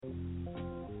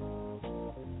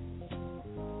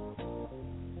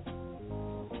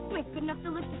good enough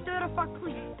to lift the third off our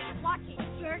cleats. Watch it,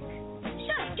 jerk.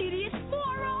 Shut up, idiot.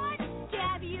 Moron.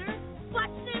 Dab eater.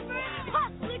 Butt simmer.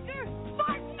 Hot liquor.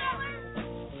 Fart smeller.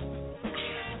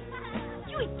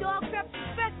 You eat dog crap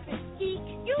for breakfast, geek.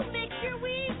 You mix your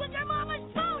weed with your mama's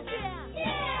bone jam.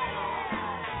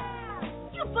 Yeah!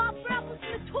 You bob for apples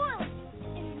in the toilet.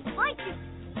 And you like it.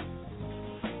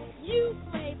 You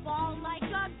play ball like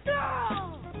a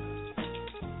girl.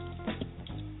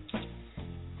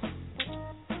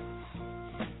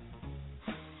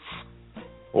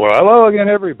 Well, hello again,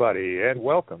 everybody, and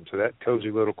welcome to that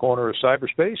cozy little corner of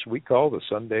cyberspace we call the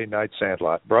Sunday Night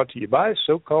Sandlot, brought to you by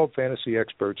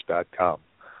SoCalledFantasyExperts.com.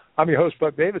 I'm your host,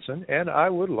 Buck Davidson, and I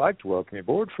would like to welcome you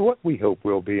aboard for what we hope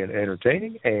will be an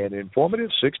entertaining and informative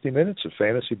 60 minutes of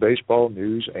fantasy baseball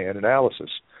news and analysis.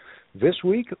 This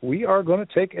week, we are going to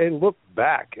take a look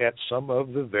back at some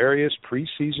of the various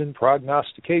preseason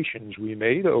prognostications we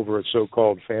made over at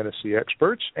So-Called Fantasy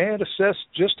Experts and assess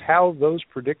just how those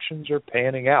predictions are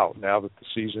panning out now that the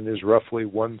season is roughly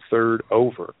one-third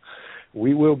over.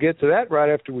 We will get to that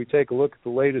right after we take a look at the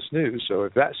latest news, so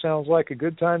if that sounds like a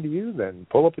good time to you, then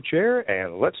pull up a chair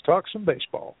and let's talk some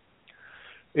baseball.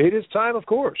 It is time, of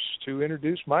course, to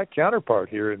introduce my counterpart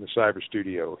here in the cyber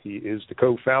studio. He is the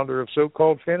co-founder of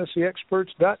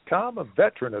SoCalledFantasyExperts.com, a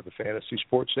veteran of the fantasy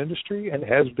sports industry, and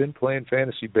has been playing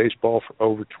fantasy baseball for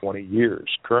over 20 years.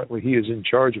 Currently, he is in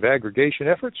charge of aggregation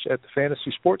efforts at the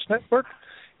Fantasy Sports Network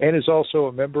and is also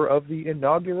a member of the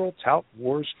inaugural Tout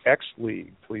Wars X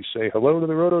League. Please say hello to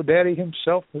the Roto Daddy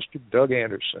himself, Mr. Doug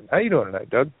Anderson. How you doing tonight,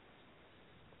 Doug?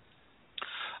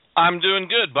 I'm doing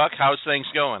good, Buck. How's things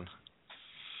going?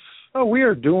 Oh, we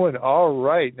are doing all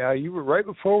right. Now, you were right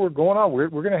before we're going on. We're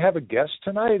going to have a guest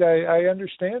tonight. I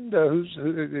understand.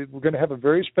 We're going to have a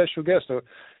very special guest.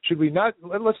 Should we not?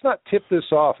 Let's not tip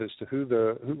this off as to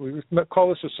who we call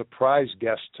this a surprise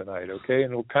guest tonight, okay?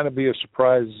 And it'll kind of be a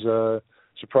surprise to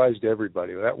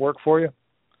everybody. Will that work for you?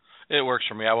 It works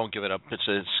for me. I won't give it up.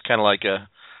 It's kind of like a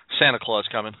Santa Claus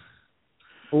coming.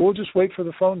 Well, we'll just wait for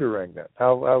the phone to ring then.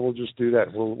 I will just do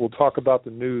that. We'll talk about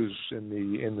the news in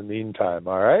the meantime.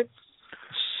 All right.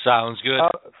 Sounds good.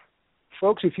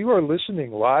 Folks, if you are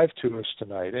listening live to us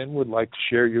tonight and would like to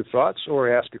share your thoughts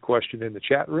or ask a question in the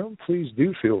chat room, please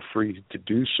do feel free to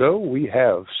do so. We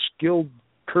have skilled,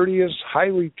 courteous,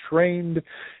 highly trained,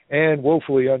 and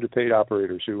woefully underpaid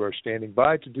operators who are standing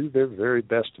by to do their very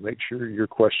best to make sure your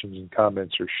questions and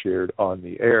comments are shared on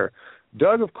the air.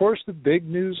 Doug, of course, the big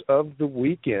news of the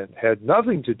weekend had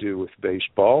nothing to do with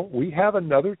baseball. We have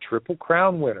another Triple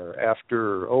Crown winner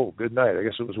after, good night. I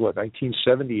guess it was,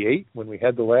 1978 when we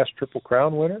had the last Triple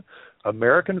Crown winner?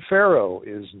 American Pharaoh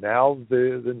is now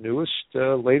the newest,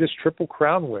 latest Triple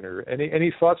Crown winner.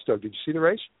 Any thoughts, Doug? Did you see the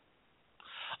race?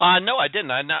 No, I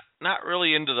didn't. I'm not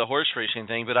really into the horse racing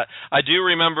thing, but I do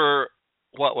remember,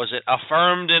 what was it,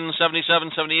 Affirmed in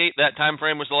 77, 78? That time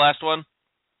frame was the last one?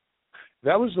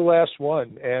 That was the last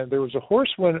one, and there was a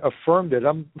horse when Affirmed it.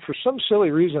 For some silly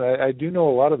reason, I do know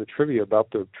a lot of the trivia about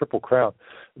the Triple Crown.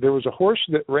 There was a horse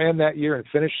that ran that year and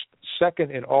finished second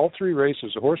in all three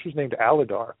races. The horse was named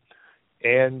Aladar,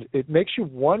 and it makes you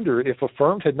wonder if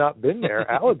Affirmed had not been there,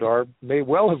 Aladar may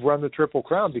well have run the Triple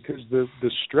Crown because the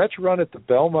stretch run at the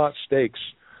Belmont Stakes,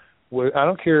 I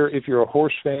don't care if you're a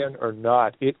horse fan or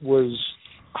not, it was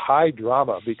high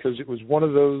drama because it was one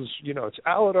of those, it's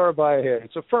Aladar by a head,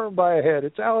 it's Affirmed by a head,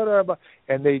 it's Aladar by,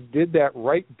 and they did that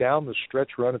right down the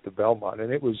stretch run at the Belmont,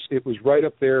 and it was right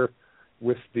up there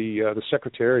with the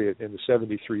Secretariat in the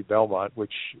 73 Belmont,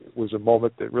 which was a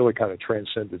moment that really kind of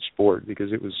transcended sport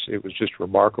because it was just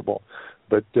remarkable.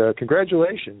 But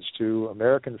congratulations to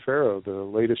American Pharaoh, the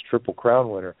latest Triple Crown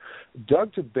winner.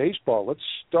 Doug, to baseball. Let's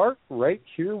start right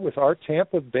here with our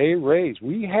Tampa Bay Rays.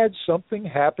 We had something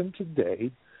happen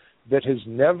today that has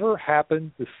never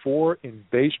happened before in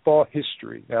baseball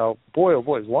history. Now, boy, oh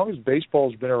boy, as long as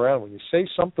baseball's been around, when you say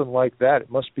something like that,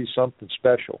 it must be something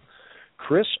special.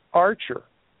 Chris Archer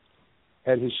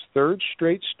had his third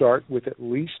straight start with at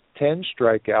least 10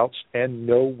 strikeouts and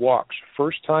no walks.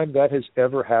 First time that has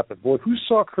ever happened. Boy, who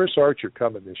saw Chris Archer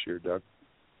coming this year, Doug?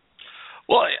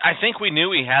 Well, I think we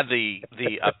knew he had the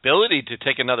ability to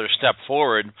take another step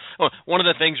forward. One of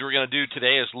the things we're going to do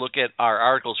today is look at our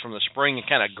articles from the spring and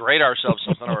kind of grade ourselves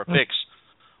on our picks.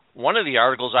 One of the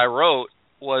articles I wrote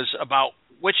was about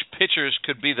which pitchers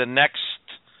could be the next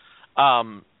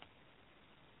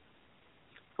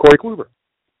Corey Kluber.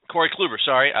 Corey Kluber,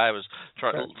 sorry. I was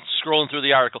scrolling through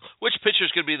the article. Which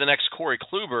pitchers could be the next Corey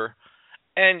Kluber?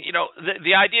 And,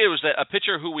 the idea was that a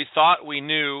pitcher who we thought we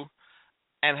knew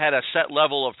and had a set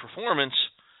level of performance,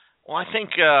 well, I think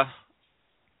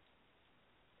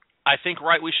I think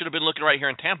we should have been looking right here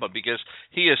in Tampa because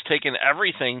he has taken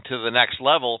everything to the next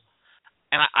level,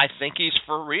 and I think he's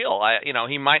for real.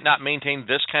 He might not maintain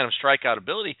this kind of strikeout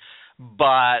ability,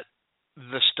 but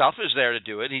the stuff is there to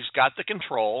do it. He's got the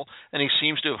control, and he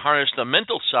seems to have harnessed the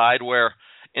mental side where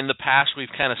in the past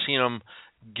we've kind of seen him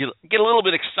get a little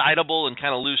bit excitable and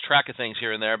kind of lose track of things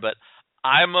here and there. But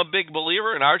I'm a big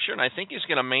believer in Archer, and I think he's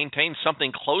going to maintain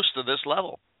something close to this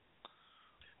level.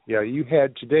 Yeah, he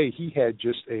had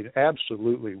just an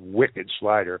absolutely wicked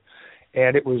slider.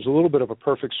 And it was a little bit of a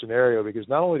perfect scenario because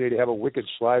not only did he have a wicked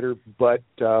slider, but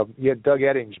he had Doug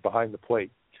Eddings behind the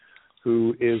plate,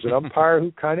 who is an umpire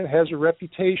who kind of has a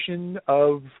reputation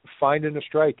of finding a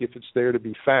strike if it's there to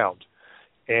be found.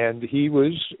 And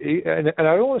and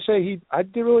I don't want to say I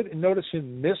didn't really notice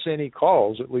him miss any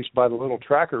calls, at least by the little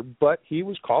tracker, but he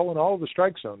was calling all of the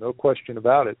strike zone, no question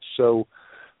about it. So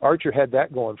Archer had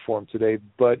that going for him today,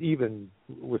 but even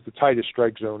with the tightest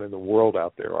strike zone in the world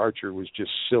out there, Archer was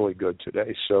just silly good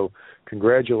today. So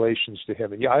congratulations to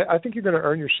him. And yeah, I think you're going to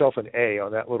earn yourself an A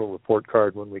on that little report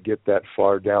card when we get that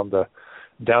far down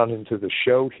into the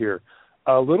show here.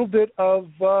 A little bit of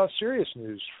serious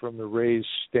news from the Rays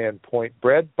standpoint.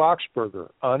 Brad Boxberger,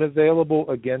 unavailable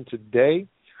again today.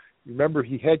 Remember,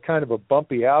 he had kind of a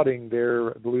bumpy outing there,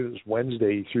 I believe it was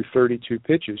Wednesday. He threw 32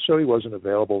 pitches, so he wasn't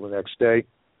available the next day.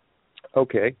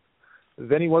 Okay.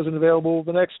 Then he wasn't available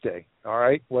the next day. All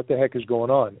right, what the heck is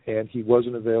going on? And he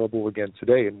wasn't available again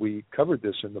today. And we covered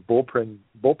this in the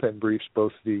bullpen briefs,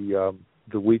 both the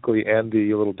weekly and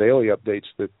the little daily updates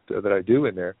that I do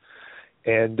in there.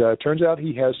 And turns out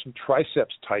he has some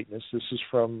triceps tightness. This is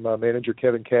from manager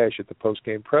Kevin Cash at the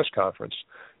post-game press conference.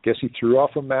 Guess he threw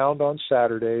off a mound on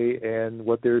Saturday, and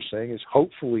what they're saying is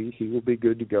hopefully he will be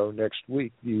good to go next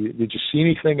week. Did you see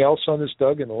anything else on this,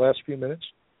 Doug, in the last few minutes?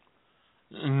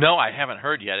 No, I haven't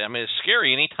heard yet. I mean, it's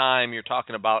scary anytime you're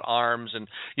talking about arms, and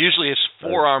usually it's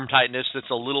forearm tightness that's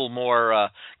a little more,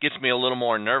 gets me a little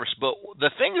more nervous. But the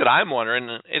thing that I'm wondering,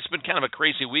 it's been kind of a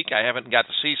crazy week. I haven't got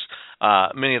to see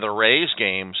many of the Rays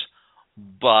games,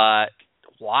 but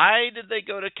why did they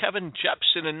go to Kevin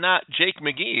Jepson and not Jake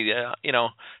McGee?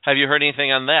 Have you heard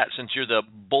anything on that since you're the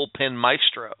bullpen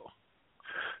maestro?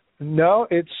 No,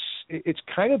 it's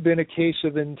kind of been a case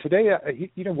of, and today,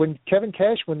 when Kevin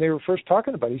Cash, when they were first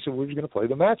talking about it, he said we were going to play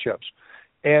the matchups.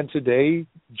 And today,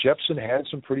 Jepson had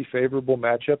some pretty favorable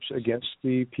matchups against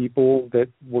the people that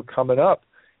were coming up.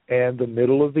 And the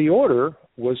middle of the order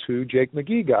was who Jake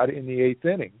McGee got in the eighth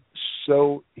inning.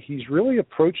 So he's really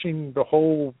approaching the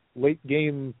whole late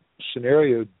game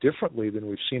scenario differently than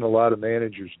we've seen a lot of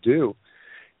managers do.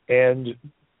 And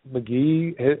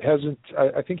McGee hasn't,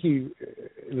 I think it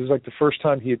was like the first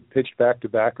time he had pitched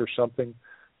back-to-back or something,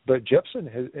 but Jepson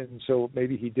has, and so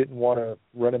maybe he didn't want to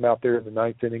run him out there in the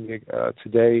ninth inning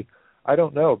today. I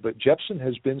don't know, but Jepson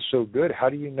has been so good. How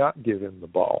do you not give him the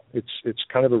ball? It's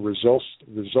kind of a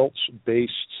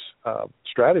results-based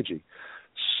strategy.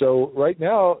 So right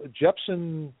now,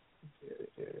 Jepson,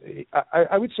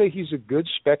 I would say he's a good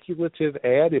speculative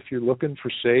ad if you're looking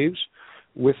for saves,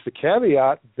 with the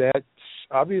caveat that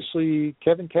obviously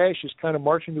Kevin Cash is kind of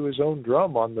marching to his own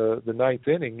drum on the ninth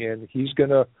inning, and he's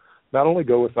going to not only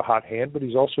go with the hot hand, but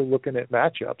he's also looking at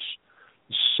matchups.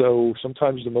 So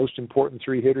sometimes the most important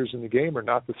three hitters in the game are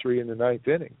not the three in the ninth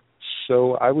inning.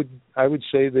 So I would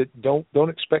say that don't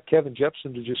expect Kevin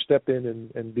Jepson to just step in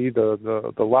and be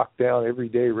the lockdown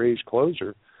everyday Rays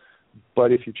closer.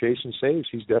 But if you're chasing saves,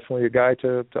 he's definitely a guy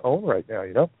to own right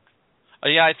now,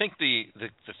 Yeah, I think the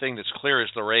thing that's clear is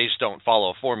the Rays don't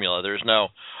follow a formula. There's no,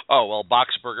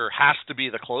 Boxberger has to be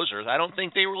the closer. I don't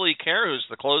think they really care who's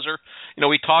the closer.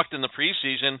 We talked in the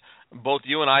preseason, both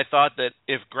you and I thought that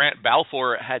if Grant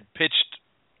Balfour had pitched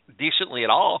decently at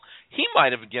all, he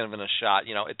might have given a shot.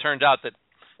 It turned out that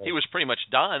he was pretty much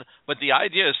done, but the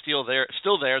idea is still there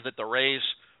that the Rays,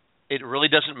 it really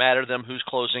doesn't matter to them who's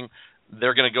closing.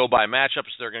 They're going to go by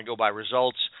matchups. They're going to go by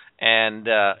results. And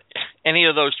any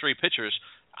of those three pitchers,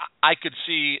 I could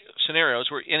see scenarios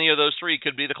where any of those three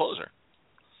could be the closer.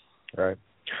 All right.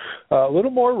 A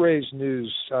little more Rays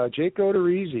news. Jake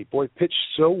Odorizzi, boy, pitched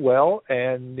so well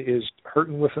and is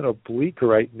hurting with an oblique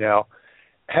right now.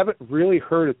 Haven't really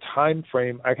heard a time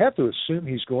frame. I have to assume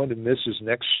he's going to miss his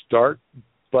next start.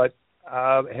 But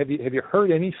have you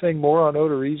heard anything more on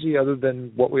Odorizzi other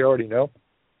than what we already know?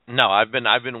 No, I've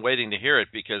been waiting to hear it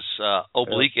because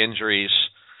oblique injuries,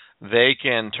 they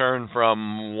can turn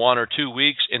from 1 or 2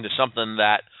 weeks into something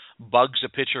that bugs a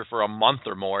pitcher for a month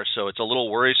or more. So it's a little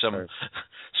worrisome,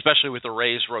 especially with the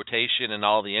Rays rotation and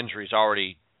all the injuries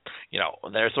already.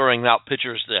 They're throwing out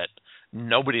pitchers that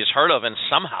nobody has heard of, and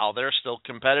somehow they're still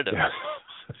competitive.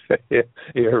 Yeah,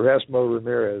 Erasmo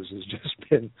Ramirez has just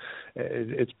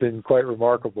been—it's been quite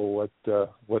remarkable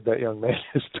what that young man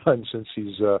has done since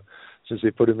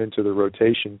they put him into the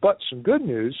rotation. But some good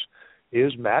news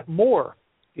is Matt Moore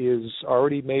is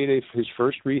already made his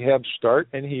first rehab start,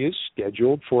 and he is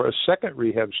scheduled for a second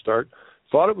rehab start.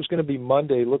 Thought it was going to be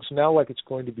Monday. Looks now like it's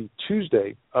going to be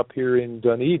Tuesday up here in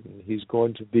Dunedin. He's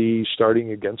going to be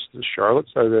starting against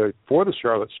for the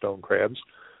Charlotte Stone Crabs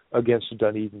against the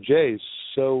Dunedin Jays.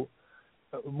 So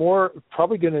Moore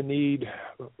probably going to need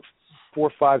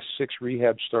 4, 5, 6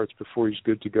 rehab starts before he's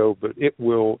good to go. But it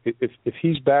will, if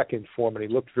he's back in form, and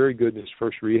he looked very good in his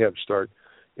first rehab start,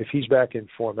 if he's back in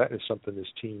form, that is something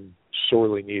this team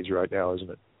sorely needs right now, isn't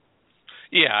it?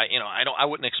 Yeah, I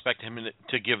wouldn't expect him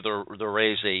to give the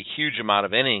Rays a huge amount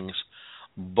of innings,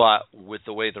 but with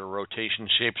the way the rotation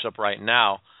shapes up right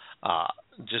now,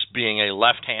 just being a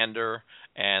left-hander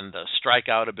and the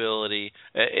strikeout ability,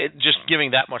 just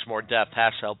giving that much more depth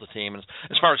has helped the team. And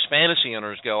as far as fantasy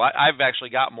owners go, I've actually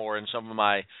got more in some of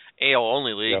my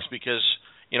AL-only leagues because,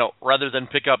 rather than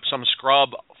pick up some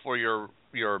scrub for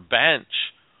your bench,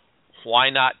 why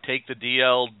not take the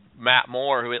DL Matt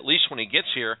Moore, who at least when he gets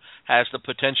here has the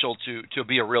potential to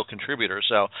be a real contributor.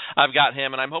 So I've got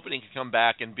him, and I'm hoping he can come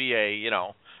back and be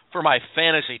for my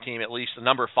fantasy team at least, the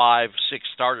number 5, 6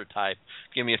 starter type.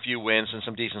 Give me a few wins and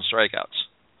some decent strikeouts.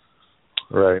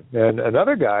 Right. And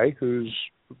another guy whose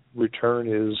return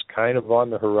is kind of on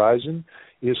the horizon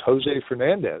is Jose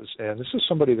Fernandez. And this is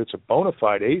somebody that's a bona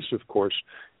fide ace, of course.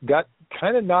 Got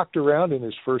kind of knocked around in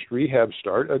his first rehab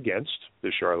start against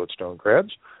the Charlotte Stone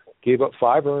Crabs. Gave up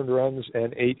 5 earned runs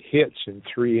and 8 hits in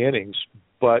 3 innings.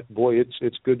 But, boy,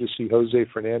 it's good to see Jose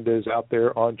Fernandez out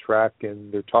there on track,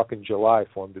 and they're talking July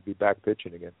for him to be back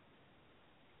pitching again.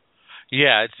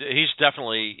 Yeah, he's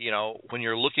definitely, when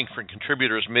you're looking for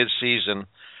contributors mid-season,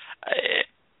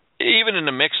 even in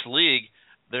a mixed league,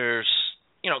 there's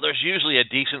usually a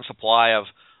decent supply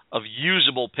of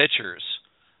usable pitchers.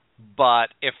 But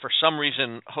if for some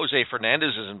reason Jose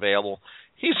Fernandez isn't available,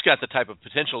 he's got the type of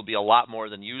potential to be a lot more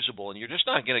than usable, and you're just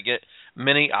not going to get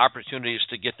many opportunities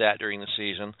to get that during the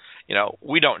season.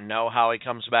 We don't know how he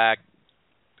comes back.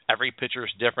 Every pitcher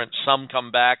is different. Some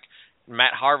come back.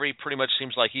 Matt Harvey pretty much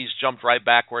seems like he's jumped right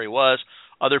back where he was.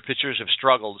 Other pitchers have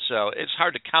struggled, so it's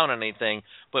hard to count on anything,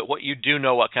 but what you do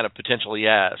know what kind of potential he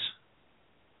has.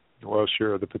 Well,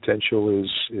 sure, the potential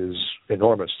is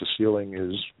enormous. The ceiling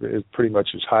is pretty much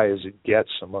as high as it gets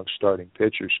among starting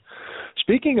pitchers.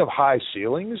 Speaking of high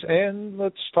ceilings, and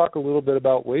let's talk a little bit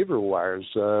about waiver wires.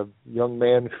 A young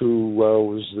man who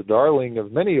was the darling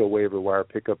of many a waiver wire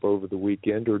pickup over the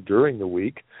weekend or during the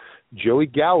week, Joey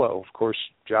Gallo. Of course,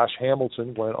 Josh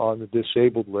Hamilton went on the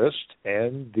disabled list,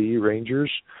 and the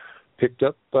Rangers picked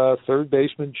up third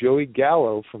baseman Joey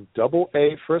Gallo from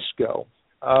Double-A Frisco.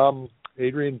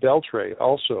 Adrian Beltre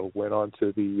also went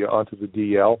onto the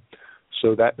DL,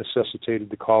 so that necessitated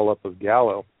the call-up of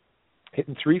Gallo.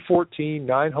 Hitting .314,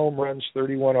 9 home runs,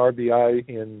 31 RBI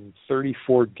in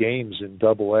 34 games in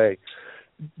Double-A.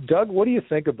 Doug, what do you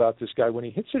think about this guy? When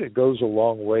he hits it, it goes a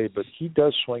long way, but he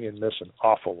does swing and miss an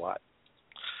awful lot.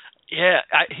 Yeah,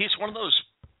 he's one of those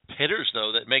hitters,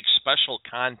 though, that makes special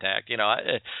contact.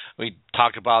 We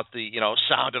talk about the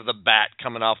sound of the bat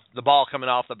coming off the ball, coming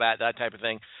off the bat, that type of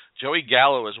thing. Joey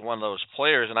Gallo is one of those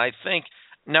players, and I think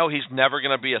he's never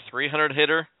going to be a 300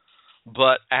 hitter,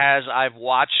 but as I've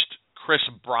watched Chris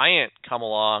Bryant come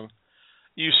along,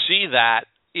 you see that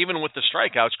even with the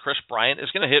strikeouts, Chris Bryant is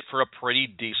going to hit for a pretty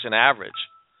decent average.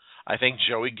 I think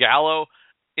Joey Gallo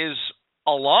is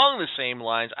along the same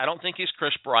lines. I don't think he's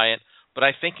Chris Bryant, but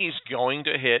I think he's going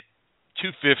to hit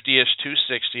 250-ish,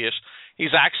 260-ish.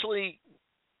 He's actually,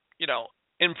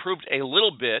 improved a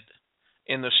little bit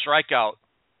in the strikeouts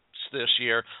this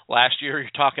year. Last year, you're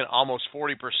talking almost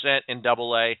 40% in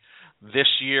Double-A. This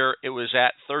year, it was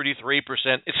at 33%.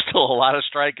 It's still a lot of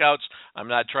strikeouts. I'm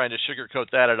not trying to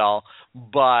sugarcoat that at all.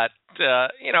 But,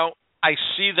 I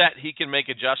see that he can make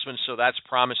adjustments, so that's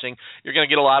promising. You're going to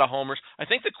get a lot of homers. I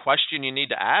think the question you need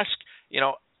to ask,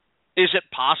 is it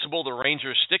possible the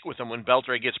Rangers stick with him when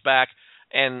Beltre gets back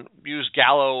and use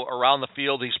Gallo around the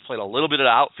field? He's played a little bit of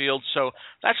outfield, so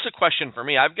that's the question for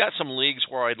me. I've got some leagues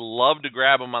where I'd love to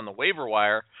grab him on the waiver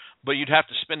wire, but you'd have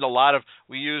to spend a lot of –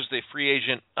 we use the free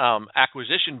agent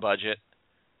acquisition budget.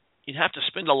 You'd have to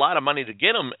spend a lot of money to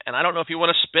get him, and I don't know if you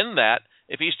want to spend that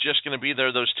if he's just going to be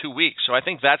there those 2 weeks. So I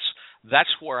think that's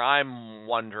where I'm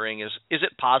wondering is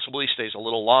it possible he stays a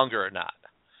little longer or not?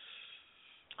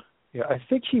 Yeah, I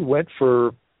think he went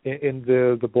for in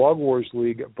the Blog Wars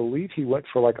League. I believe he went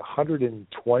for like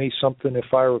 120 something,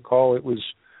 if I recall. It was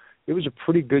it was a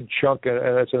pretty good chunk, and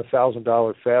it's a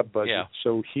 $1,000 fab budget. Yeah.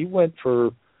 So he went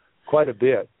for quite a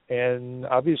bit. And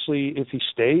obviously, if he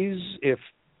stays, if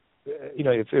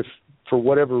for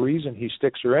whatever reason he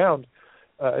sticks around,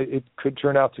 it could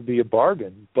turn out to be a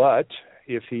bargain. But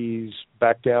if he's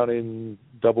back down in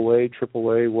AA,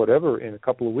 AAA, whatever, in a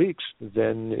couple of weeks,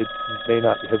 then it may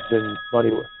not have been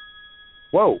money.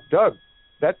 Whoa, Doug,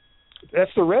 that's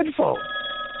the red phone.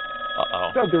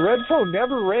 Uh-oh. Doug, the red phone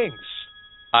never rings.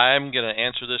 I'm going to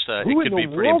answer this. Who it could in be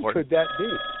the pretty world important. could that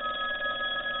be?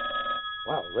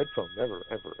 Wow, the red phone never,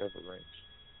 ever, ever rings.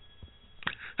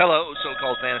 Hello,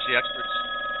 so-called fantasy experts.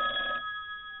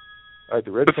 All right,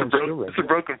 the red phone still rings. It's a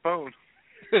broken phone.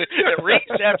 It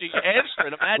rings after you answer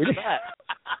it. Imagine that.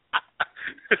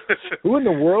 Who in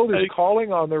the world is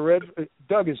calling on the red?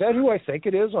 Doug, is that who I think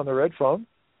it is on the red phone?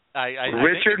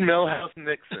 Richard Milhouse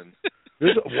Nixon.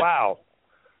 Wow.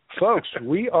 Folks,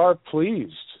 we are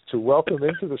pleased to welcome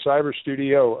into the Cyber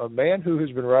Studio a man who has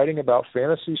been writing about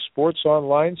fantasy sports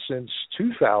online since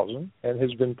 2000 and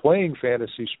has been playing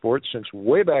fantasy sports since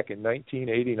way back in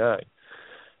 1989.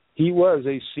 He was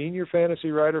a senior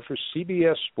fantasy writer for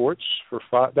CBS Sports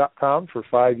 .com for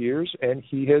 5 years, and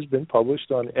he has been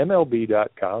published on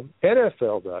MLB.com,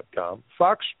 NFL.com,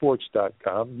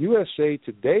 FoxSports.com,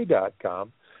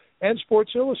 USAToday.com, and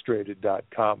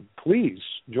SportsIllustrated.com. Please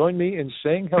join me in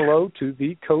saying hello to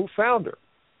the co-founder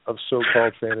of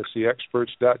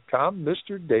SoCalledFantasyExperts.com,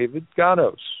 Mr. David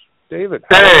Gonos. David,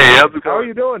 how are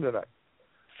you doing tonight?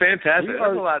 Fantastic.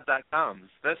 That's a lot of .coms.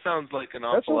 That sounds like an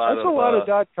awful lot of... That's a lot of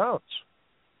 .coms.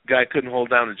 Guy couldn't hold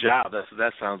down a job. That's what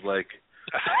that sounds like.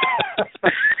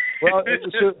 Well,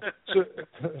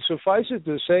 suffice it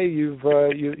to say, you've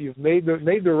made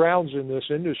the rounds in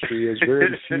this industry as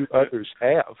very few others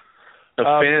have. A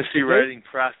fantasy writing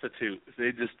prostitute. If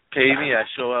they just pay me, I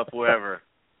show up wherever.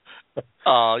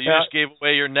 Oh, you just gave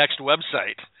away your next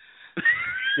website.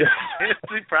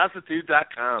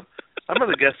 FantasyProstitute.com. I'm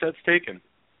going to guess that's taken.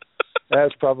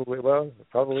 That's probably it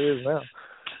probably is now.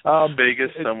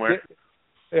 Vegas somewhere.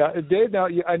 Dave, now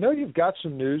I know you've got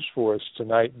some news for us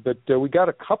tonight, but we got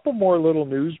a couple more little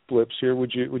news blips here.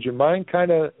 Would you mind kind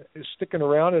of sticking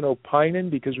around and opining,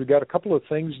 because we got a couple of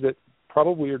things that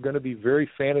probably are going to be very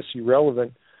fantasy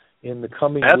relevant in the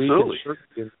coming week and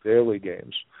certainly in daily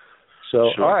games.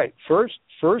 So, sure. All right,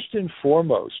 first and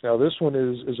foremost, now this one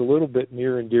is a little bit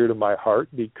near and dear to my heart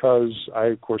because I,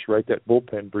 of course, write that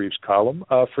Bullpen Briefs column.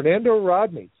 Fernando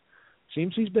Rodney,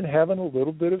 seems he's been having a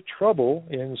little bit of trouble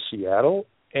in Seattle,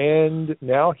 and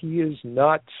now he is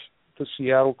not the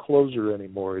Seattle closer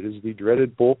anymore. It is the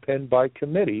dreaded bullpen by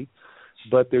committee,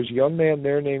 but there's a young man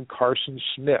there named Carson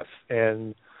Smith.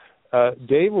 And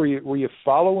Dave, were you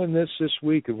following this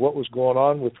week of what was going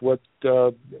on with what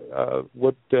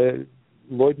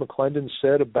Lloyd McClendon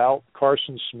said about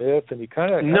Carson Smith, and he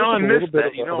kind of took a little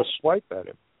bit of a swipe at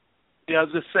him. Yeah, I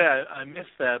was going to say I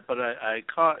missed that, but I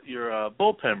caught your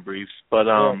bullpen briefs. But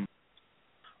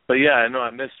yeah, I know I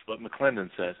missed what McClendon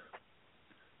said.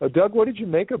 Doug, what did you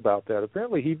make about that?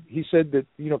 Apparently, he said that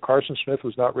Carson Smith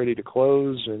was not ready to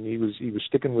close, and he was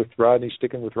sticking with Rodney.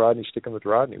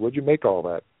 What did you make of all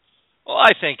that? Well,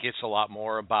 I think it's a lot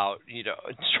more about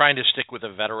trying to stick with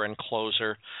a veteran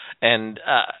closer and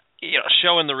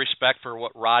showing the respect for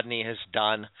what Rodney has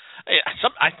done.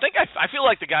 I feel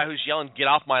like the guy who's yelling, "Get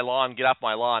off my lawn, get off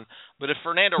my lawn." But if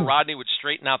Fernando Rodney would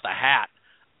straighten out the hat,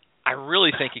 I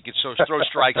really think he could throw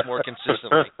strikes more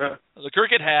consistently. The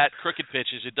crooked hat, crooked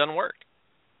pitches, it doesn't work.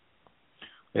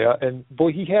 Yeah, and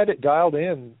boy, he had it dialed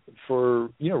in for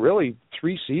really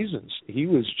 3 seasons. He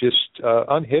was just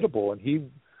unhittable, and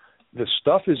the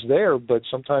stuff is there, but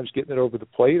sometimes getting it over the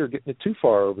plate or getting it too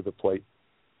far over the plate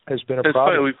has been a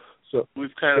problem. Funny.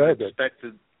 We've kind of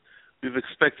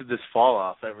expected this fall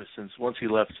off ever since once he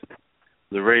left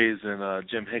the Rays and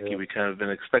Jim Hickey. Yeah. We kind of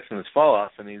been expecting this fall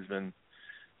off, and he's been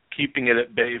keeping it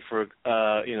at bay for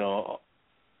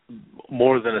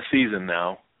more than a season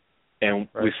now, and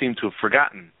we seem to have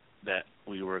forgotten that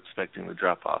we were expecting the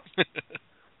drop off.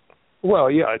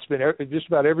 Well, yeah, it's been just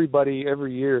about everybody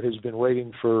every year has been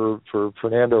waiting for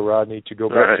Fernando Rodney to go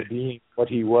back to being what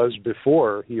he was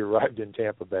before he arrived in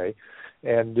Tampa Bay,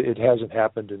 and it hasn't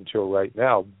happened until right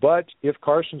now. But if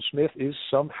Carson Smith is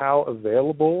somehow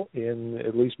available, in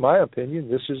at least my opinion,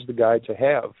 this is the guy to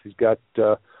have. He's got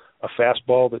a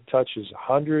fastball that touches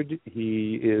 100.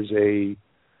 He is he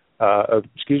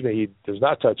does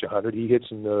not touch 100. He hits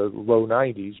in the low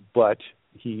 90s, but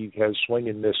he has swing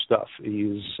and miss stuff.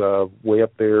 He's way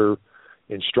up there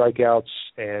in strikeouts,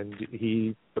 and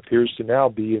he appears to now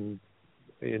be in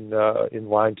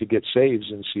line to get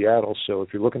saves in Seattle. So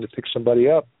if you're looking to pick somebody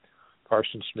up,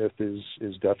 Carson Smith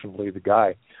is definitely the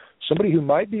guy. Somebody who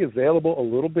might be available a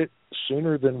little bit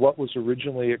sooner than what was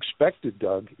originally expected,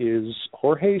 Doug, is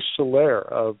Jorge Soler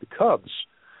of the Cubs.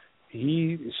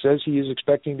 He says he is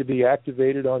expecting to be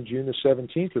activated on June the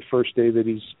 17th, the first day that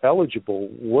he's eligible.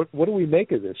 What do we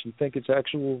make of this? You think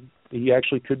he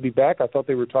actually could be back? I thought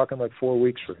they were talking like 4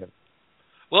 weeks for him.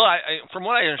 Well, from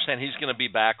what I understand, he's going to be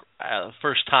back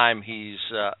first time he's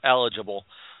eligible.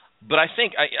 But I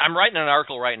think I'm writing an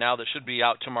article right now that should be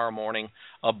out tomorrow morning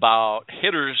about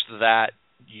hitters that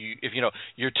if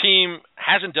your team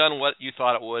hasn't done what you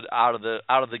thought it would out of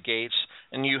the gates,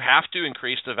 and you have to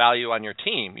increase the value on your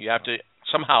team. You have to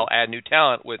somehow add new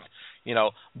talent with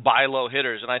buy low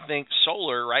hitters. And I think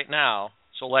Soler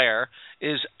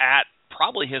is at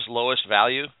probably his lowest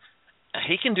value.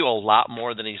 He can do a lot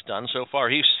more than he's done so far.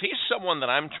 He's someone that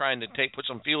I'm trying to put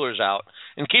some feelers out.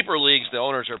 In keeper leagues, the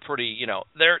owners are pretty,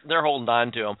 they're holding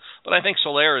on to him. But I think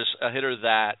Soler is a hitter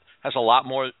that has a lot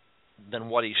more than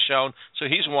what he's shown. So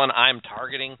he's one I'm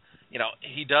targeting.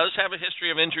 He does have a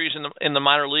history of injuries in the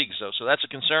minor leagues, though, so that's a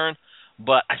concern.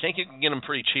 But I think you can get him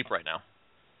pretty cheap right now.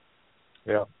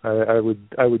 Yeah, I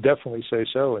would definitely say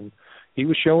so. And he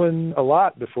was showing a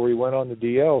lot before he went on the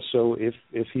DL, so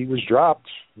if he was dropped,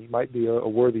 he might be a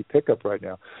worthy pickup right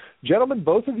now. Gentlemen,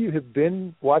 both of you have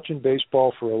been watching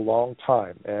baseball for a long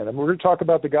time, and we're going to talk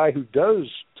about the guy who does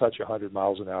touch 100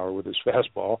 miles an hour with his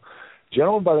fastball, a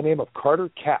gentleman by the name of Carter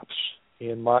Capps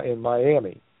in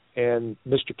Miami, and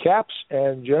Mr. Capps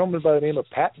and a gentleman by the name of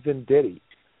Pat Venditti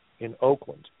in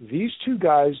Oakland. These two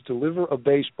guys deliver a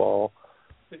baseball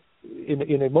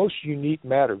in a most unique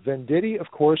manner. Venditti, of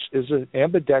course, is an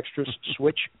ambidextrous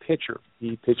switch pitcher.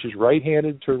 He pitches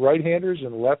right-handed to right-handers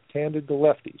and left-handed to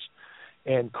lefties.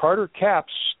 And Carter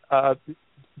Capps,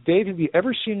 Dave, have you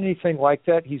ever seen anything like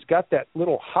that? He's got that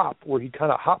little hop where he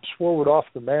kind of hops forward off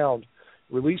the mound,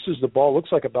 releases the ball,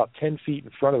 looks like about 10 feet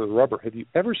in front of the rubber. Have you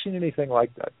ever seen anything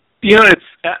like that?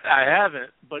 I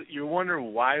haven't, but you're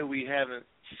wondering why we haven't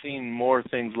seen more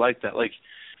things like that. Like,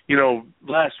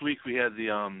 last week we had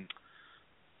the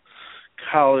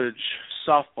college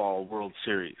softball World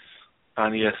Series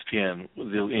on ESPN,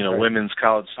 the women's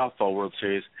college softball World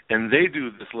Series, and they do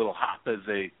this little hop as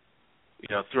they,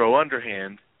 throw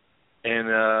underhand, and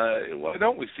why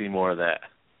don't we see more of that?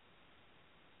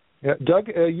 Yeah, Doug,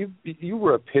 you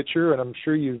were a pitcher, and I'm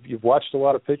sure you've watched a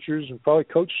lot of pitchers and probably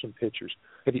coached some pitchers.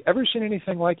 Have you ever seen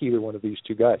anything like either one of these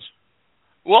two guys?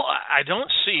 Well, I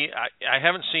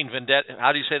haven't seen Venditti.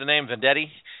 How do you say the name? Venditti?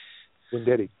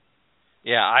 Venditti.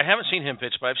 Yeah, I haven't seen him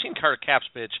pitch, but I've seen Carter Capps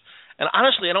pitch. And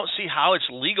honestly, I don't see how it's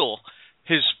legal.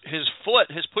 His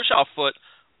push-off foot,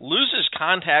 loses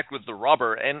contact with the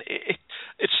rubber, and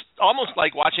it's almost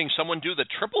like watching someone do the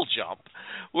triple jump,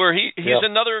 where he's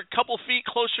another couple feet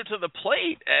closer to the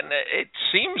plate, and it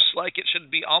seems like it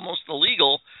should be almost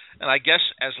illegal. And I guess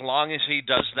as long as he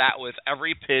does that with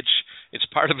every pitch, it's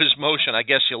part of his motion. I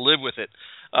guess you'll live with it.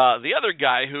 The other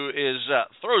guy who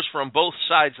throws from both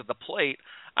sides of the plate,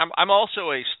 I'm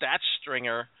also a stats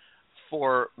stringer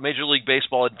for Major League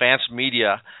Baseball Advanced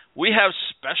Media. We have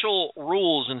special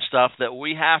rules and stuff that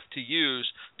we have to use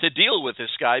to deal with this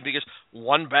guy, because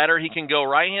one batter he can go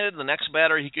right-handed, the next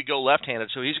batter he could go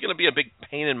left-handed. So he's going to be a big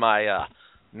pain in my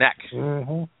neck.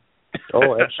 Mm-hmm.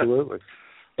 Oh, absolutely.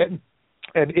 And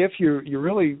if you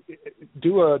really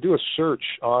do a search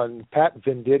on Pat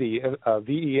Venditti,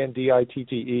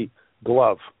 Venditte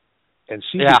glove, and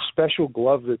see the special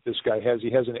glove that this guy has.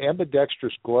 He has an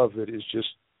ambidextrous glove that is just,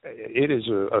 it is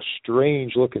a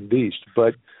strange looking beast.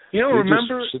 But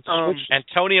remember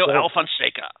Antonio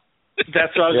Alfonseca?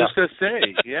 That's what I was just going to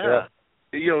say. Yeah.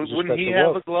 Wouldn't he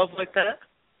have a glove like that?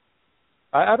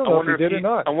 I don't know if he did or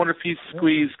not. I wonder if he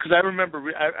squeezed, because I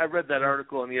remember I read that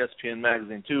article in the ESPN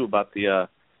magazine too about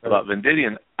about Venditti,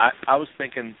 and I was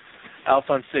thinking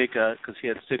Alfonseca, because he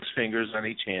had 6 fingers on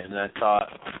each hand, and I thought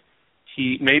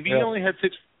he only had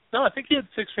 6. No, I think he had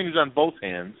 6 fingers on both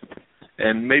hands,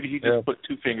 and maybe he just put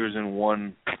 2 fingers in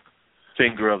one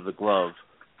finger of the glove.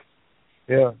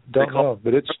 Yeah, don't know,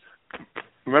 but it's.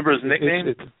 Remember his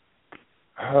nickname?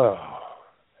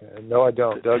 No, I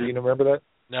don't. Doug, you remember that?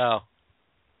 No.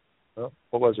 Oh,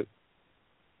 what was it?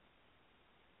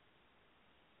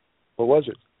 What was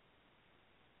it?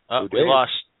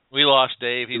 We lost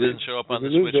Dave. He didn't show up on the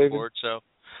switchboard, so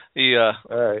he all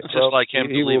right. it's just like him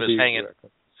to leave us hanging.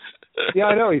 Yeah,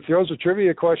 I know. He throws a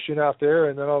trivia question out there,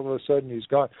 and then all of a sudden he's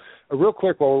gone. Real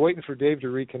quick, while we're waiting for Dave to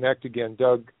reconnect again,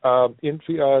 Doug,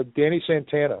 Danny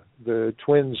Santana, the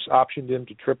Twins optioned him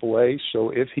to AAA, so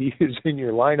if he is in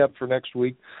your lineup for next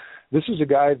week, this is a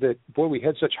guy that, boy, we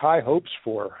had such high hopes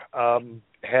for.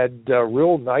 Had a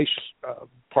real nice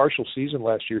partial season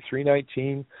last year,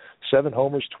 319, 7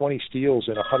 homers, 20 steals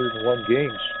in 101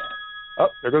 games. Oh,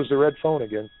 there goes the red phone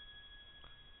again.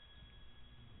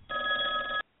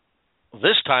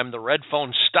 This time the red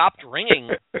phone stopped ringing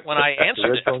when I answered The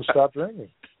red phone stopped ringing.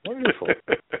 Wonderful.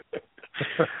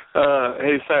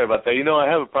 Hey, sorry about that.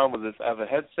 I have a problem with this. I have a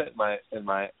headset in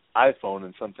my iPhone,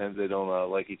 and sometimes they don't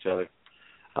like each other.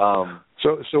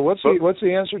 So what's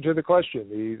the answer to the question?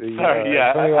 Sorry,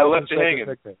 I left you hanging.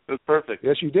 Nickname. It was perfect.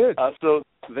 Yes, you did. So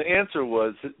the answer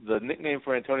was, the nickname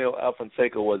for Antonio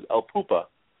Alfonseca was El Pupa,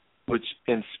 which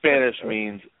in Spanish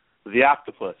means the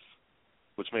octopus,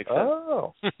 which makes sense.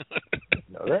 Oh.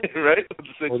 Right?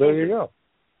 Well, there you go.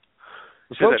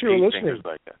 Folks,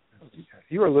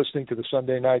 you are listening to the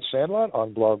Sunday Night Sandlot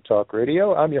on Blog Talk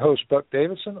Radio. I'm your host, Buck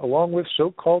Davidson, along with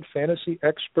so-called fantasy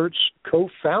experts,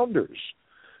 co-founders.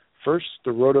 First,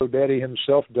 the Roto Daddy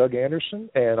himself, Doug Anderson,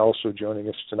 and also joining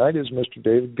us tonight is Mr.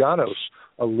 David Gonos.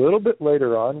 A little bit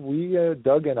later on,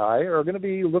 Doug and I, are going to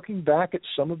be looking back at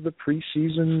some of the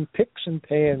preseason picks and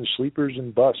pans, sleepers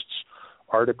and busts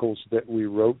articles that we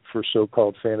wrote for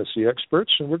so-called fantasy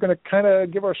experts, and we're going to kind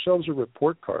of give ourselves a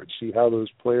report card, see how those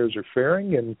players are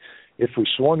faring, and if we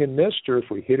swung and missed or if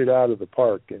we hit it out of the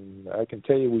park. And I can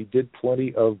tell you we did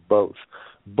plenty of both.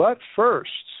 But first,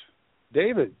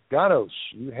 David Gonos,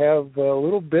 you have a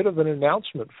little bit of an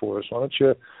announcement for us. Why don't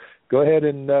you go ahead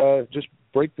and just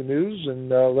break the news and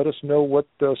let us know what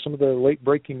some of the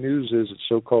late-breaking news is at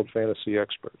so-called fantasy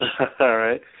experts. All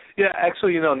right. Yeah,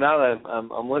 actually, now that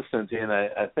I'm listening to you, and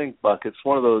I think, Buck, it's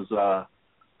one of those.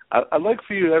 I'd like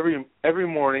for you every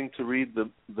morning to read the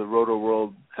Roto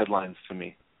World headlines to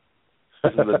me.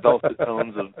 This is the dulcet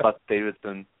tones of Buck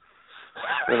Davidson.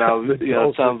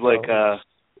 It sounds like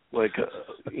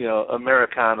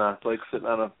Americana, like sitting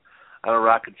on a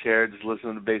rocking chair, just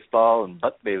listening to baseball and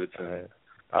Buck Davidson.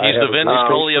 He's the Vince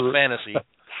Scully of fantasy.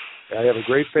 I have a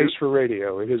great face for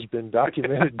radio. It has been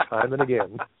documented time and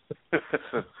again.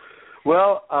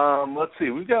 Well, let's see.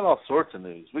 We've got all sorts of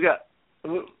news. We got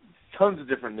tons of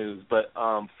different news, but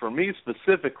for me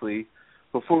specifically,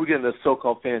 before we get into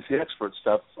so-called fantasy expert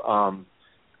stuff, I'm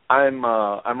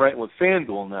writing with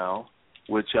FanDuel now,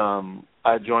 which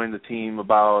I joined the team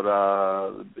about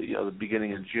the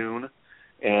beginning of June,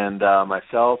 and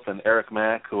myself and Eric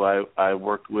Mack, who I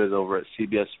worked with over at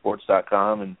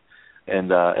CBSSports.com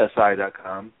and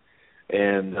SI.com,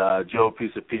 and Joe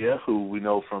Pisapia, who we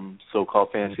know from so-called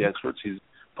fantasy experts. He's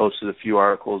posted a few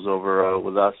articles over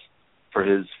with us for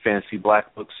his Fantasy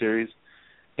Black Book series,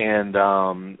 and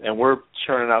we're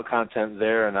churning out content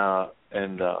there,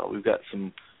 and we've got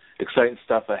some exciting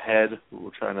stuff ahead.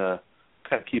 We're trying to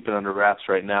kind of keep it under wraps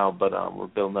right now, but we're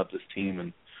building up this team,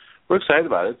 and we're excited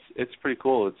about it. It's pretty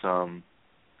cool.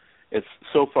 It's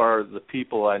so far the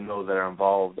people I know that are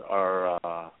involved are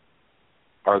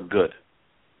good.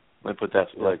 Let me put that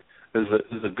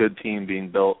there's a good team being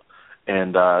built,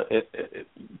 and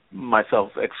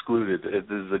myself excluded. This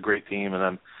is a great team, and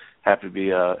I'm happy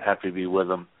to be with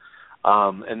them.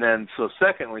 And then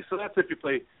secondly, that's if you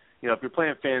play. If you're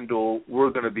playing FanDuel,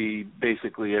 we're going to be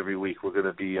basically every week. We're going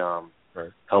to be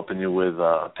helping you with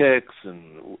picks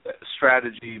and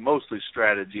strategy, mostly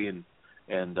strategy, and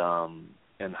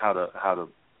how to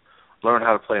learn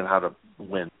how to play and how to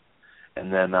win.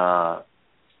 And then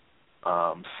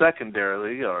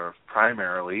secondarily or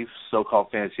primarily,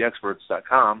 so-called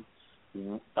fantasyexperts.com,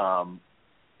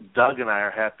 Doug and I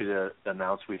are happy to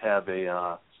announce we have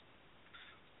a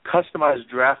customized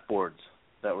draft boards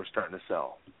that we're starting to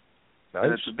sell. Nice.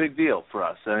 And it's a big deal for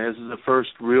us. I mean, this is the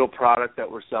first real product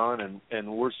that we're selling,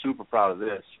 and we're super proud of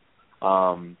this.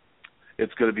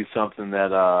 It's going to be something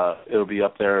that it'll be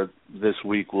up there this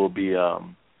week. We'll be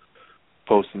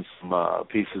posting some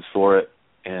pieces for it,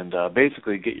 and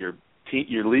basically get your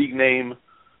league name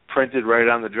printed right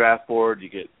on the draft board. You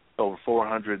get over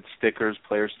 400 stickers,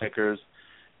 player stickers.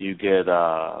 You get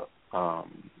however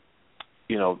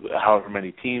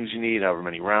many teams you need, however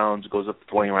many rounds. It goes up to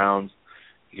 20 rounds.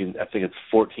 I think it's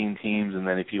 14 teams, and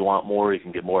then if you want more, you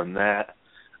can get more than that.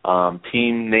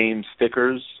 Team name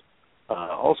stickers,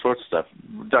 all sorts of stuff.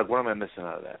 Doug, what am I missing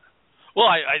out of that? Well,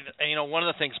 I one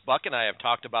of the things Buck and I have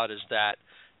talked about is that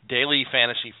daily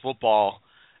fantasy football.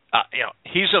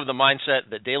 He's of the mindset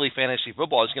that daily fantasy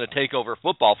football is going to take over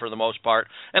football for the most part,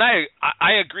 and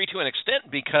I agree to an extent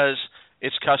because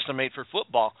it's custom made for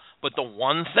football. But the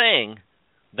one thing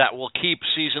that will keep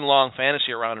season-long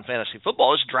fantasy around in fantasy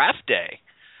football is draft day.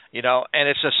 And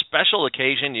it's a special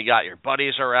occasion. You got your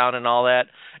buddies around and all that,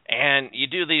 and you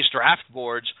do these draft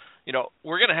boards.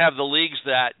 we're going to have the leagues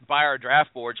that buy our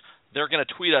draft boards. They're going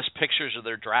to tweet us pictures of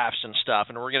their drafts and stuff,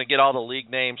 and we're going to get all the league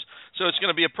names. So it's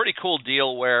going to be a pretty cool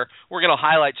deal where we're going to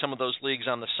highlight some of those leagues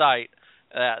on the site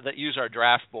that use our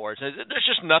draft boards. There's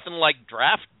just nothing like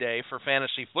draft day for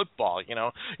fantasy football.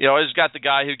 You always got the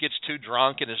guy who gets too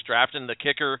drunk and is drafting the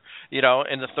kicker, in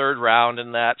the third round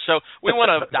and that. So we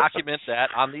want to document that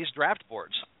on these draft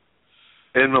boards.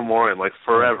 In memoriam, like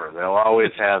forever. They'll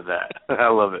always have that. I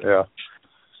love it. Yeah.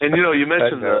 And you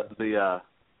mentioned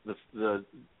the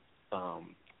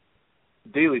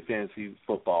daily fantasy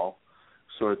football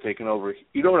sort of taking over.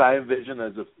 You know what I envision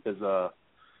as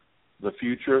the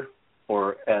future,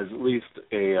 or as at least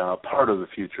a part of the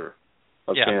future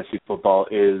of fantasy football,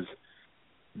 is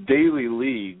daily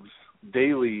leagues,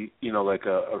 like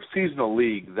a seasonal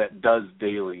league that does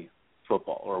daily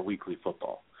football or weekly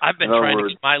football. I've been trying to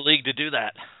get my league to do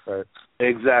that. Right.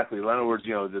 Exactly. In other words,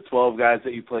 the 12 guys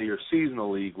that you play your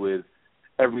seasonal league with,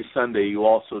 every Sunday you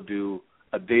also do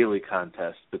a daily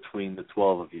contest between the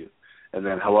 12 of you. And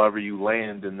then however you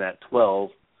land in that 12,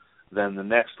 then the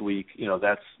next week,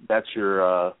 that's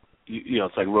your,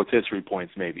 it's like rotisserie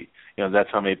points maybe. That's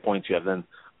how many points you have. Then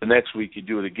the next week you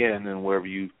do it again, and wherever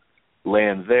you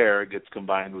land there, it gets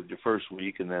combined with your first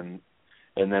week, and then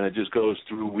it just goes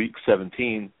through week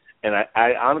 17. And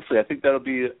I honestly, I think that'll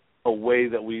be a way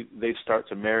that they start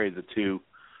to marry the two,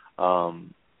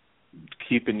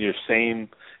 keeping your same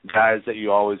guys that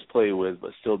you always play with,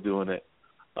 but still doing it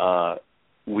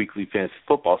weekly fantasy